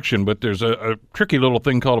an election, but there's a tricky little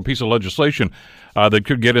thing called a piece of legislation that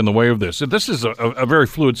could get in the way of this. This is a very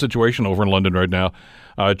fluid situation over in London right now,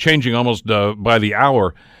 changing almost by the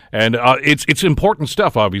hour. And it's important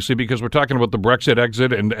stuff, obviously, because we're talking about the Brexit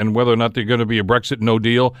exit and whether or not there's going to be a Brexit no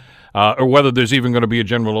deal or whether there's even going to be a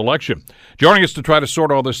general election. Joining us to try to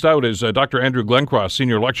sort all this out is Dr. Andrew Glencross,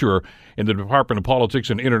 Senior Lecturer in the Department of Politics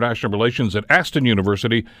and International Relations at Aston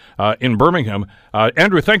University in Birmingham.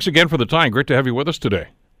 Andrew, thanks again for the time. Great to have you with us today.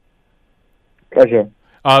 Pleasure.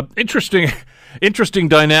 Interesting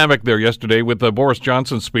dynamic there yesterday with Boris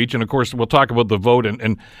Johnson's speech, and of course we'll talk about the vote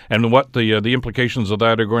and what the implications of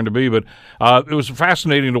that are going to be. But it was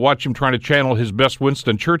fascinating to watch him trying to channel his best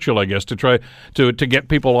Winston Churchill, I guess, to try to get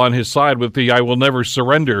people on his side with the "I will never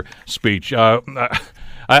surrender" speech. I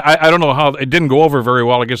don't know how it didn't go over very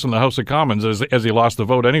well, I guess, in the House of Commons as he lost the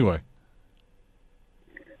vote anyway.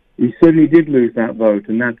 He certainly did lose that vote,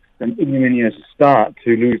 and that's an ignominious start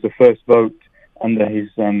to lose the first vote under his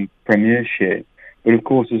premiership. But of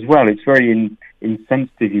course, as well, it's very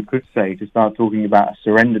insensitive, you could say, to start talking about a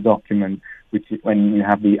surrender document, which is when you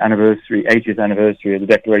have the 80th anniversary of the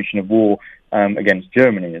declaration of war against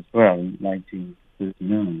Germany as well in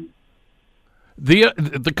 1939.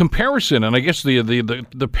 The comparison, and I guess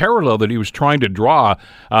the parallel that he was trying to draw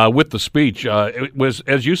with the speech it was,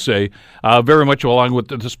 as you say, very much along with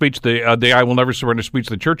the speech, the "I will never surrender" speech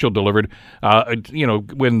that Churchill delivered.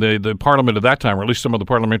 When the Parliament at that time, or at least some of the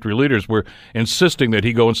parliamentary leaders, were insisting that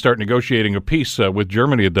he go and start negotiating a peace with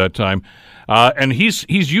Germany at that time. And he's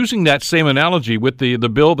using that same analogy with the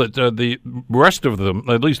bill that the rest of them,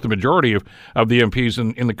 at least the majority of the MPs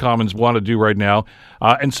in the Commons, want to do right now,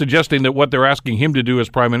 and suggesting that what they're asking him to do as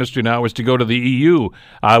Prime Minister now is to go to the EU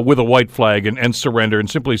with a white flag and surrender and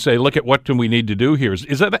simply say, look at what do we need to do here.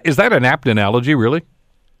 Is that an apt analogy, really?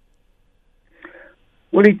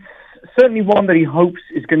 Well, it's certainly one that he hopes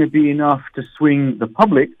is going to be enough to swing the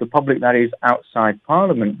public that is outside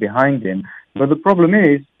Parliament, behind him. But the problem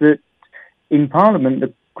is that in Parliament,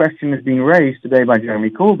 the question that's being raised today by Jeremy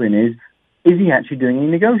Corbyn is he actually doing any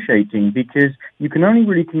negotiating? Because you can only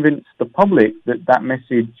really convince the public that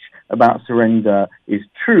message about surrender is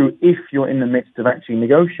true if you're in the midst of actually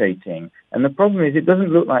negotiating. And the problem is it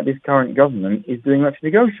doesn't look like this current government is doing much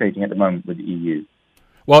negotiating at the moment with the EU.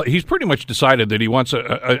 Well, he's pretty much decided that he wants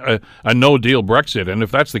a no-deal Brexit. And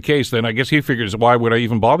if that's the case, then I guess he figures, why would I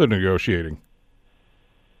even bother negotiating?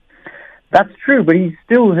 That's true, but he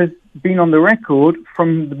still has been on the record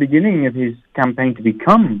from the beginning of his campaign to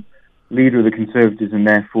become leader of the Conservatives and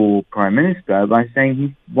therefore Prime Minister by saying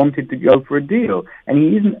he wanted to go for a deal. And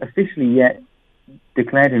he isn't officially yet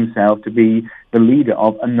declared himself to be the leader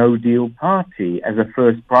of a no-deal party as a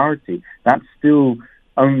first priority. That's still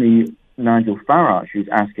only Nigel Farage who's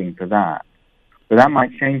asking for that. But that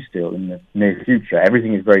might change still in the near future.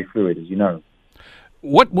 Everything is very fluid, as you know.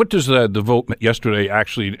 What does the vote yesterday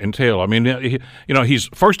actually entail? I mean, he's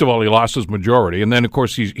first of all, he lost his majority, and then of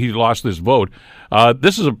course he lost this vote.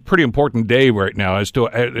 This is a pretty important day right now as to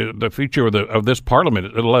the future of this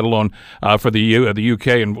Parliament, let alone for the UK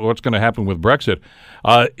and what's going to happen with Brexit.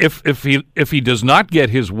 If he does not get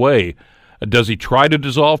his way, does he try to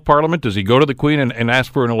dissolve Parliament? Does he go to the Queen and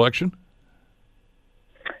ask for an election?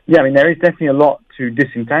 Yeah, I mean, there is definitely a lot to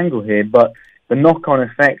disentangle here, but the knock-on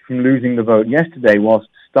effect from losing the vote yesterday was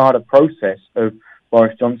to start a process of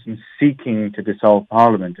Boris Johnson seeking to dissolve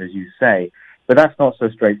Parliament, as you say. But that's not so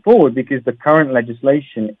straightforward because the current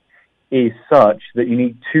legislation is such that you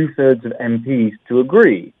need two-thirds of MPs to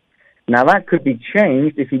agree. Now, that could be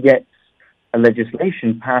changed if he gets a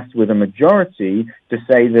legislation passed with a majority to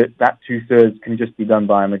say that that two-thirds can just be done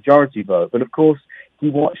by a majority vote. But, of course, he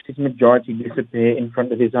watched his majority disappear in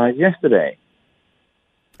front of his eyes yesterday.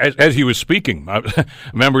 As he was speaking,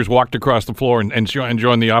 members walked across the floor and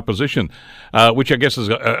joined the opposition, which I guess is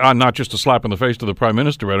not just a slap in the face to the Prime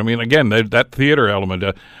Minister, but I mean, again, that theater element,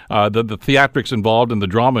 the theatrics involved and the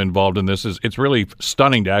drama involved in this, it's really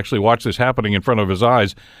stunning to actually watch this happening in front of his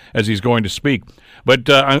eyes as he's going to speak. But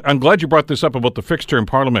I'm glad you brought this up about the Fixed Term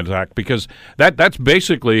Parliament Act, because that's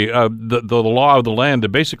basically the law of the land that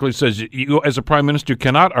basically says you, as a Prime Minister,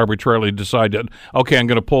 cannot arbitrarily decide that, okay, I'm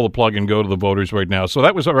going to pull the plug and go to the voters right now. So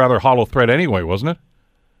that was a rather hollow threat anyway, wasn't it?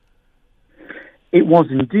 It was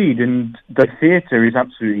indeed, and the theatre is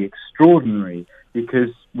absolutely extraordinary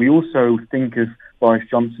because we also think of Boris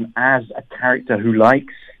Johnson as a character who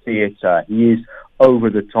likes theatre. He is over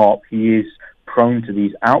the top, he is prone to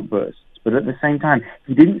these outbursts, but at the same time,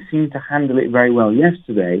 he didn't seem to handle it very well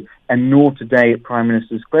yesterday, and nor today at Prime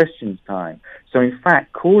Minister's Questions Time. So in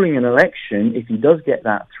fact, calling an election, if he does get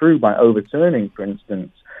that through by overturning, for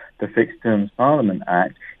instance, the Fixed Terms Parliament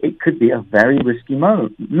Act, it could be a very risky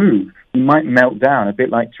move. He might melt down a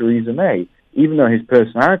bit like Theresa May, even though his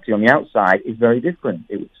personality on the outside is very different,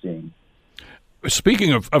 it would seem.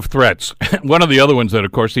 Speaking of threats, one of the other ones that,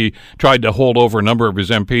 of course, he tried to hold over a number of his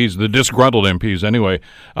MPs, the disgruntled MPs anyway,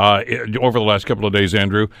 over the last couple of days,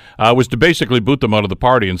 Andrew, was to basically boot them out of the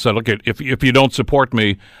party and said, look, if you don't support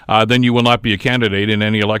me, then you will not be a candidate in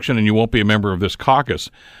any election and you won't be a member of this caucus.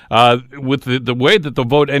 With the way that the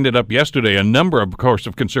vote ended up yesterday, a number, of course,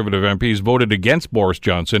 of Conservative MPs voted against Boris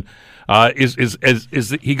Johnson. Is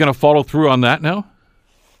he going to follow through on that now?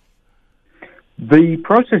 The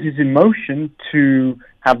process is in motion to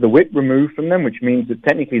have the whip removed from them, which means that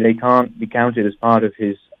technically they can't be counted as part of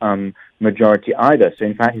his majority either. So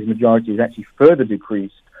in fact, his majority is actually further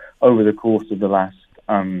decreased over the course of the last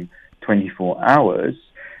 24 hours.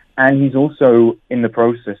 And he's also in the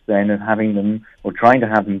process then of having them, or trying to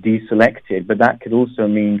have them deselected, but that could also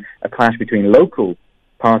mean a clash between local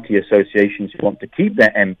party associations who want to keep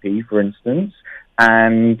their MP, for instance,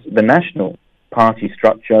 and the national party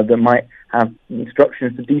structure that might have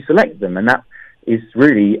instructions to deselect them. And that is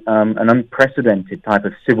really an unprecedented type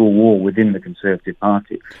of civil war within the Conservative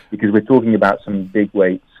Party, because we're talking about some big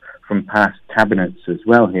weights from past cabinets as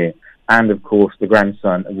well here, and of course the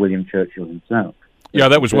grandson of William Churchill himself. Yeah,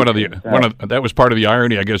 that was that was part of the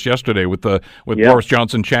irony, I guess, yesterday with Boris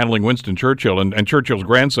Johnson channeling Winston Churchill and Churchill's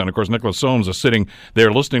grandson, of course, Nicholas Soames, is sitting there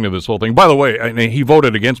listening to this whole thing. By the way, he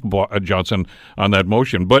voted against Johnson on that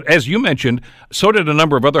motion, but as you mentioned, so did a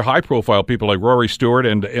number of other high-profile people like Rory Stewart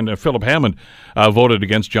and Philip Hammond voted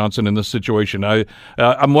against Johnson in this situation.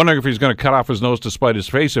 I'm wondering if he's going to cut off his nose to spite his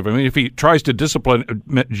face. If he tries to discipline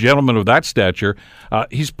gentlemen of that stature,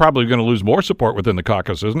 he's probably going to lose more support within the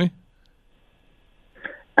caucus, isn't he?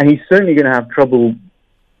 And he's certainly going to have trouble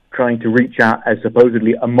trying to reach out as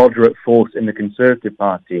supposedly a moderate force in the Conservative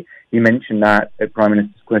Party. He mentioned that at Prime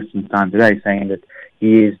Minister's Questions Time today, saying that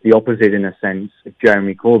he is the opposite, in a sense, of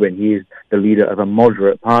Jeremy Corbyn. He is the leader of a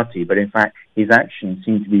moderate party, but in fact, his actions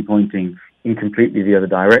seem to be pointing in completely the other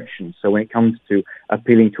direction. So when it comes to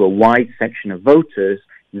appealing to a wide section of voters,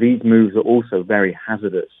 these moves are also very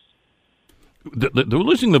hazardous. The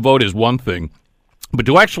losing the vote is one thing. But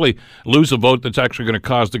to actually lose a vote that's actually going to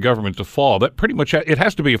cause the government to fall, that pretty much it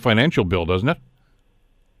has to be a financial bill, doesn't it?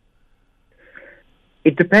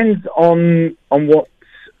 It depends on what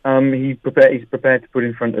he's prepared to put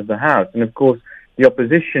in front of the House. And of course, the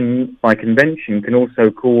opposition, by convention, can also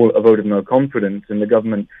call a vote of no confidence, and the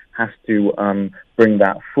government has to bring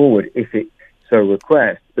that forward if it so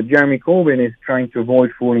requests. But Jeremy Corbyn is trying to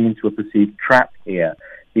avoid falling into a perceived trap here,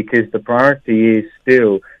 because the priority is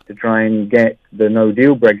still to try and get the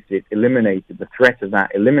no-deal Brexit eliminated, the threat of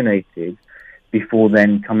that eliminated, before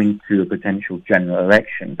then coming to a potential general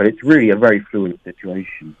election. But it's really a very fluid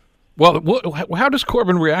situation. Well, how does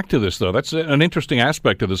Corbyn react to this, though? That's an interesting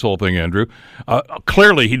aspect of this whole thing, Andrew.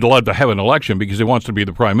 Clearly, he'd love to have an election because he wants to be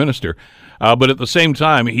the Prime Minister. But at the same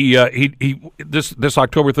time, this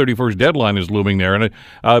October 31st deadline is looming there. And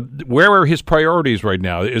where are his priorities right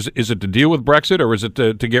now? Is it to deal with Brexit, or is it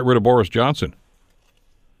to get rid of Boris Johnson?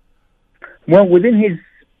 Well, within his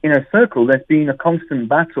inner circle, there's been a constant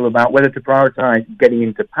battle about whether to prioritise getting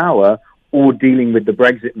into power or dealing with the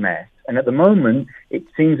Brexit mess. And at the moment, it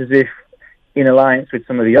seems as if, in alliance with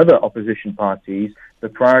some of the other opposition parties, the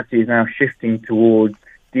priority is now shifting towards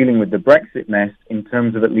dealing with the Brexit mess in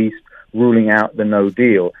terms of at least ruling out the no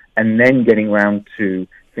deal, and then getting round to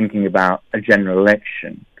thinking about a general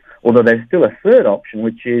election. Although there's still a third option,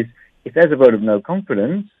 which is if there's a vote of no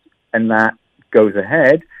confidence and that goes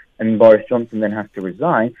ahead and Boris Johnson then has to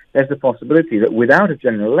resign, there's the possibility that without a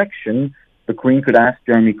general election, the Queen could ask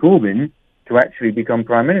Jeremy Corbyn to actually become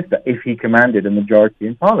Prime Minister if he commanded a majority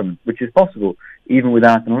in Parliament, which is possible even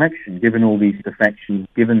without an election, given all these defections,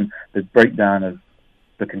 given the breakdown of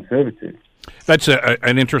the Conservatives. That's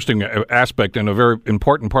an interesting aspect and a very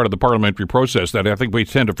important part of the parliamentary process that I think we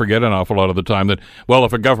tend to forget an awful lot of the time, that, well,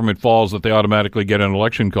 if a government falls, that they automatically get an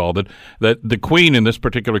election call, that the Queen in this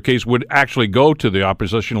particular case would actually go to the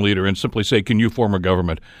opposition leader and simply say, can you form a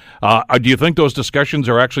government? Do you think those discussions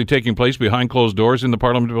are actually taking place behind closed doors in the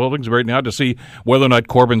parliament buildings right now to see whether or not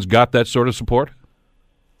Corbyn's got that sort of support?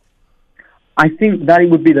 I think that it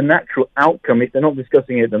would be the natural outcome, if they're not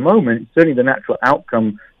discussing it at the moment, certainly the natural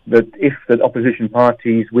outcome that if the opposition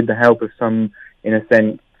parties, with the help of some, in a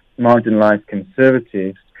sense, marginalised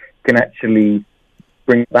Conservatives, can actually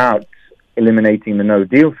bring about eliminating the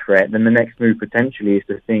no-deal threat, then the next move potentially is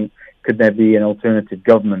to think, could there be an alternative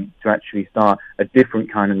government to actually start a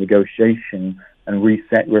different kind of negotiation and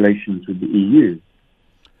reset relations with the EU?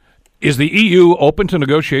 Is the EU open to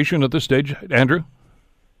negotiation at this stage, Andrew?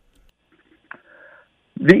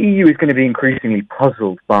 The EU is going to be increasingly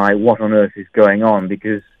puzzled by what on earth is going on,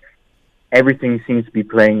 because everything seems to be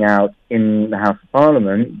playing out in the House of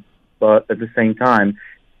Parliament, but at the same time,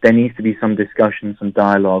 there needs to be some discussion, some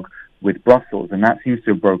dialogue with Brussels, and that seems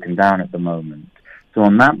to have broken down at the moment. So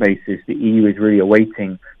on that basis, the EU is really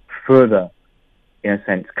awaiting further, in a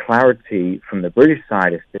sense, clarity from the British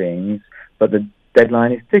side of things, but the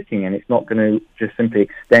deadline is ticking, and it's not going to just simply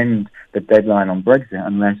extend the deadline on Brexit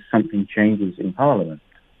unless something changes in Parliament.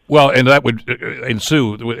 Well, and that would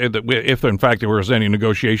ensue if, in fact, there was any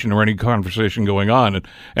negotiation or any conversation going on.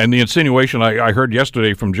 And the insinuation I heard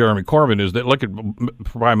yesterday from Jeremy Corbyn is that, look, at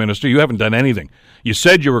Prime Minister, you haven't done anything. You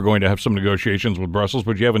said you were going to have some negotiations with Brussels,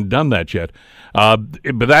 but you haven't done that yet.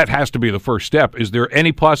 But that has to be the first step. Is there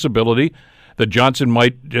any possibility that Johnson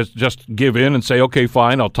might just give in and say, okay,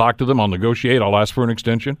 fine, I'll talk to them, I'll negotiate, I'll ask for an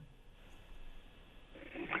extension?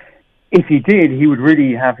 If he did, he would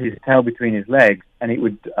really have his tail between his legs, and it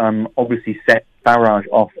would obviously set Farage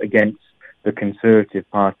off against the Conservative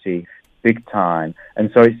Party big time.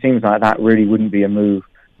 And so it seems like that really wouldn't be a move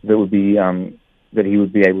that would be that he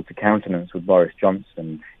would be able to countenance with Boris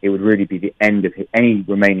Johnson. It would really be the end of any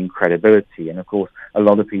remaining credibility. And of course, a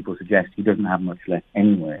lot of people suggest he doesn't have much left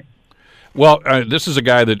anyway. Well, this is a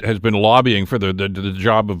guy that has been lobbying for the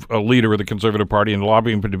job of a leader of the Conservative Party and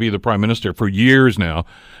lobbying to be the Prime Minister for years now,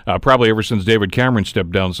 probably ever since David Cameron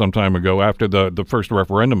stepped down some time ago after the first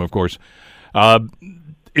referendum, of course.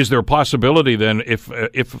 Is there a possibility then if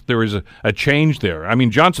there is a change there? I mean,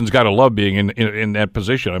 Johnson's got to love being in that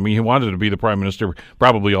position. I mean, he wanted to be the Prime Minister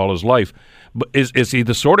probably all his life. But is he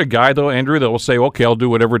the sort of guy, though, Andrew, that will say, okay, I'll do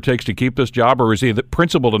whatever it takes to keep this job, or is he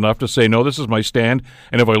principled enough to say, no, this is my stand,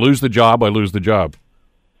 and if I lose the job, I lose the job?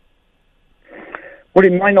 Well,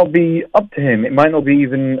 it might not be up to him. It might not be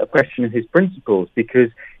even a question of his principles, because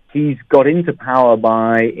he's got into power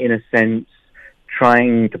by, in a sense,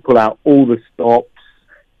 trying to pull out all the stops,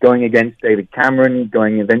 going against David Cameron,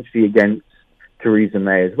 going eventually against Theresa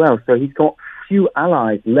May as well. So he's got few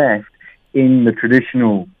allies left in the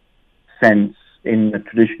traditional sense, in the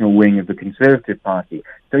traditional wing of the Conservative Party.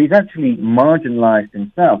 So he's actually marginalised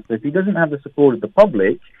himself. So if he doesn't have the support of the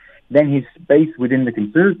public, then his space within the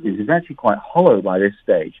Conservatives is actually quite hollow by this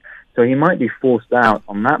stage. So he might be forced out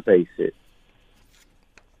on that basis.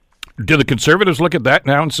 Do the Conservatives look at that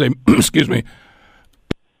now and say, excuse me,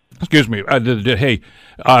 hey,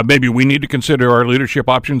 maybe we need to consider our leadership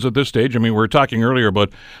options at this stage? I mean, we were talking earlier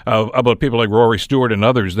about people like Rory Stewart and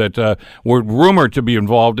others that were rumored to be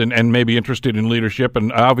involved and maybe interested in leadership,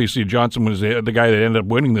 and obviously Johnson was the guy that ended up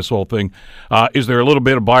winning this whole thing. Is there a little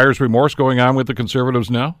bit of buyer's remorse going on with the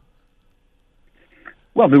Conservatives now?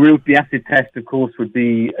 Well, the acid test, of course, would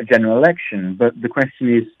be a general election, but the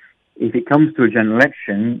question is, if it comes to a general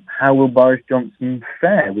election, how will Boris Johnson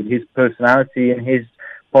fare with his personality and his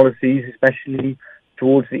policies, especially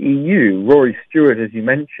towards the EU? Rory Stewart, as you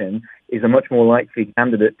mentioned, is a much more likely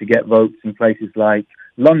candidate to get votes in places like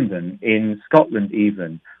London, in Scotland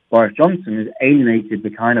even. Boris Johnson has alienated the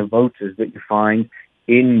kind of voters that you find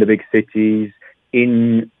in the big cities,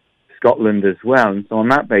 in Scotland as well. And so on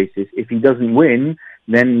that basis, if he doesn't win,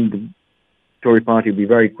 then the Tory party will be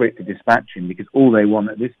very quick to dispatch him, because all they want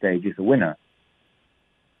at this stage is a winner.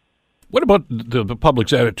 What about the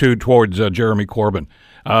public's attitude towards Jeremy Corbyn?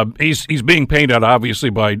 He's being painted, obviously,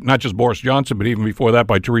 by not just Boris Johnson, but even before that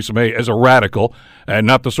by Theresa May as a radical and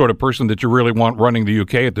not the sort of person that you really want running the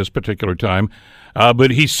UK at this particular time.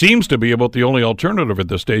 But he seems to be about the only alternative at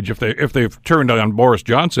this stage. If they've turned on Boris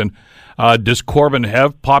Johnson, does Corbyn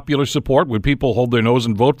have popular support? Would people hold their nose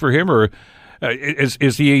and vote for him, or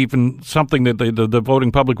is he even something that the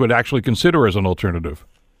voting public would actually consider as an alternative?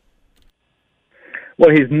 Well,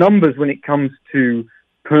 his numbers when it comes to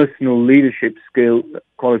personal leadership skill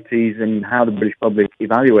qualities and how the British public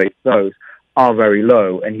evaluates those are very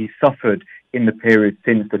low, and he suffered in the period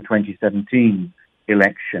since the 2017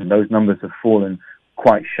 election. Those numbers have fallen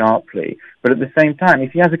quite sharply. But at the same time,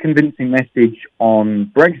 if he has a convincing message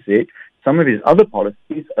on Brexit, some of his other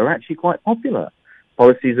policies are actually quite popular.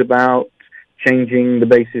 Policies about changing the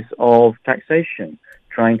basis of taxation,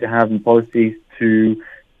 trying to have policies to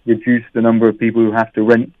reduce the number of people who have to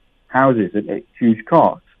rent houses at huge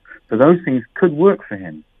costs. So those things could work for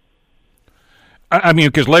him. I mean,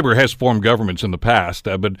 because Labour has formed governments in the past,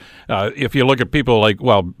 but if you look at people like,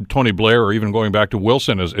 Tony Blair, or even going back to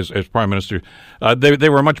Wilson as Prime Minister, they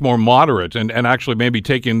were much more moderate and actually maybe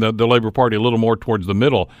taking the Labour Party a little more towards the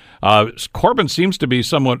middle. Corbyn seems to be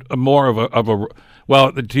somewhat more of a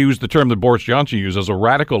to use the term that Boris Johnson used, as a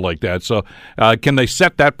radical like that. So can they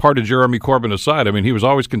set that part of Jeremy Corbyn aside? I mean, he was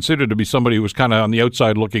always considered to be somebody who was kind of on the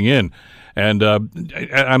outside looking in. And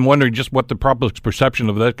I'm wondering just what the public's perception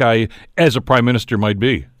of that guy as a prime minister might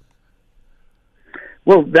be.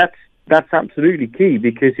 Well, that's absolutely key,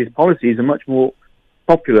 because his policies are much more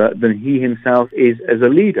popular than he himself is as a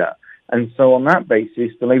leader. And so on that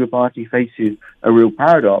basis, the Labour Party faces a real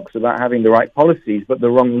paradox about having the right policies but the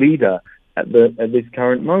wrong leader at this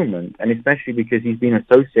current moment, and especially because he's been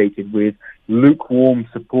associated with lukewarm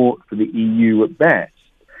support for the EU at best.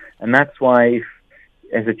 And that's why,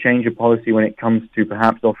 as a change of policy when it comes to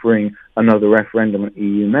perhaps offering another referendum on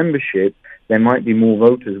EU membership, there might be more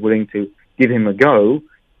voters willing to give him a go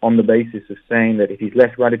on the basis of saying that if he's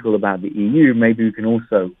less radical about the EU, maybe we can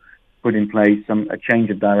also put in place a change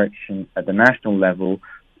of direction at the national level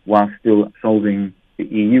while still solving the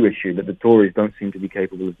EU issue that the Tories don't seem to be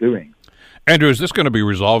capable of doing. Andrew, is this going to be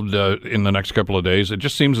resolved in the next couple of days? It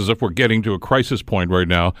just seems as if we're getting to a crisis point right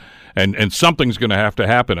now, and something's going to have to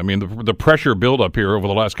happen. I mean, the pressure buildup here over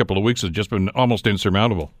the last couple of weeks has just been almost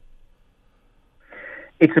insurmountable.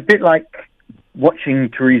 It's a bit like watching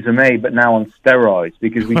Theresa May, but now on steroids,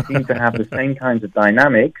 because we seem to have the same kinds of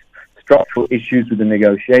dynamics, structural issues with the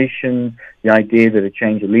negotiations, the idea that a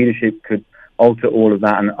change of leadership could alter all of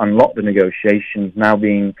that and unlock the negotiations now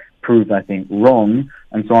being proved, I think, wrong.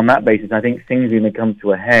 And so on that basis, I think things are going to come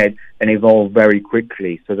to a head and evolve very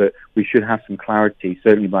quickly, so that we should have some clarity,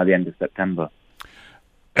 certainly by the end of September.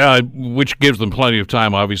 Which gives them plenty of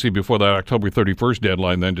time, obviously, before that October 31st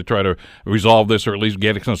deadline, then, to try to resolve this, or at least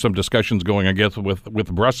get some discussions going, I guess,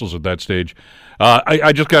 with Brussels at that stage.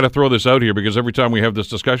 I just got to throw this out here, because every time we have this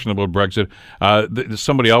discussion about Brexit,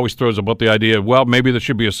 somebody always throws about the idea of, well, maybe there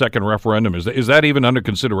should be a second referendum. Is that even under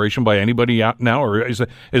consideration by anybody now, or is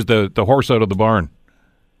the horse out of the barn?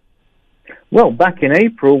 Well, back in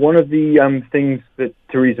April, one of the things that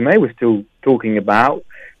Theresa May was still talking about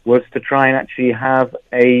was to try and actually have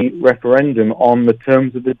a referendum on the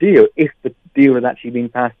terms of the deal, if the deal had actually been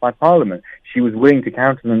passed by Parliament. She was willing to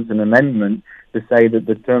countenance an amendment to say that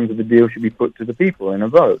the terms of the deal should be put to the people in a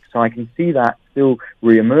vote. So I can see that still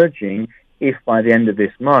re-emerging if by the end of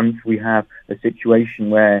this month we have a situation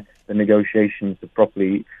where the negotiations have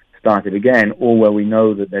properly started again, or where we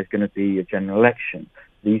know that there's going to be a general election.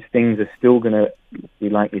 These things are still going to be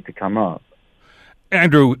likely to come up.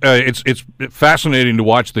 Andrew, it's fascinating to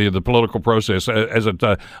watch the political process as it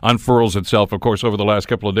unfurls itself, of course, over the last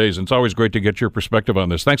couple of days. And it's always great to get your perspective on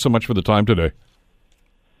this. Thanks so much for the time today.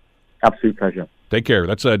 Absolute pleasure. Take care.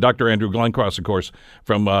 That's Dr. Andrew Glencross, of course,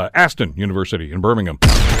 from Aston University in Birmingham.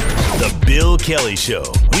 The Bill Kelly Show,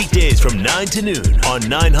 weekdays from 9 to noon on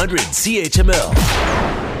 900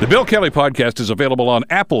 CHML. The Bill Kelly Podcast is available on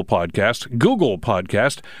Apple Podcast, Google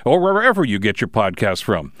Podcast, or wherever you get your podcasts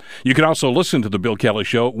from. You can also listen to The Bill Kelly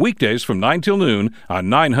Show weekdays from 9 till noon on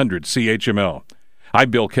 900 CHML. I'm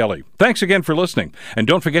Bill Kelly. Thanks again for listening. And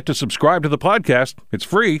don't forget to subscribe to the podcast. It's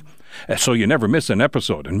free, so you never miss an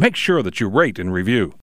episode. And make sure that you rate and review.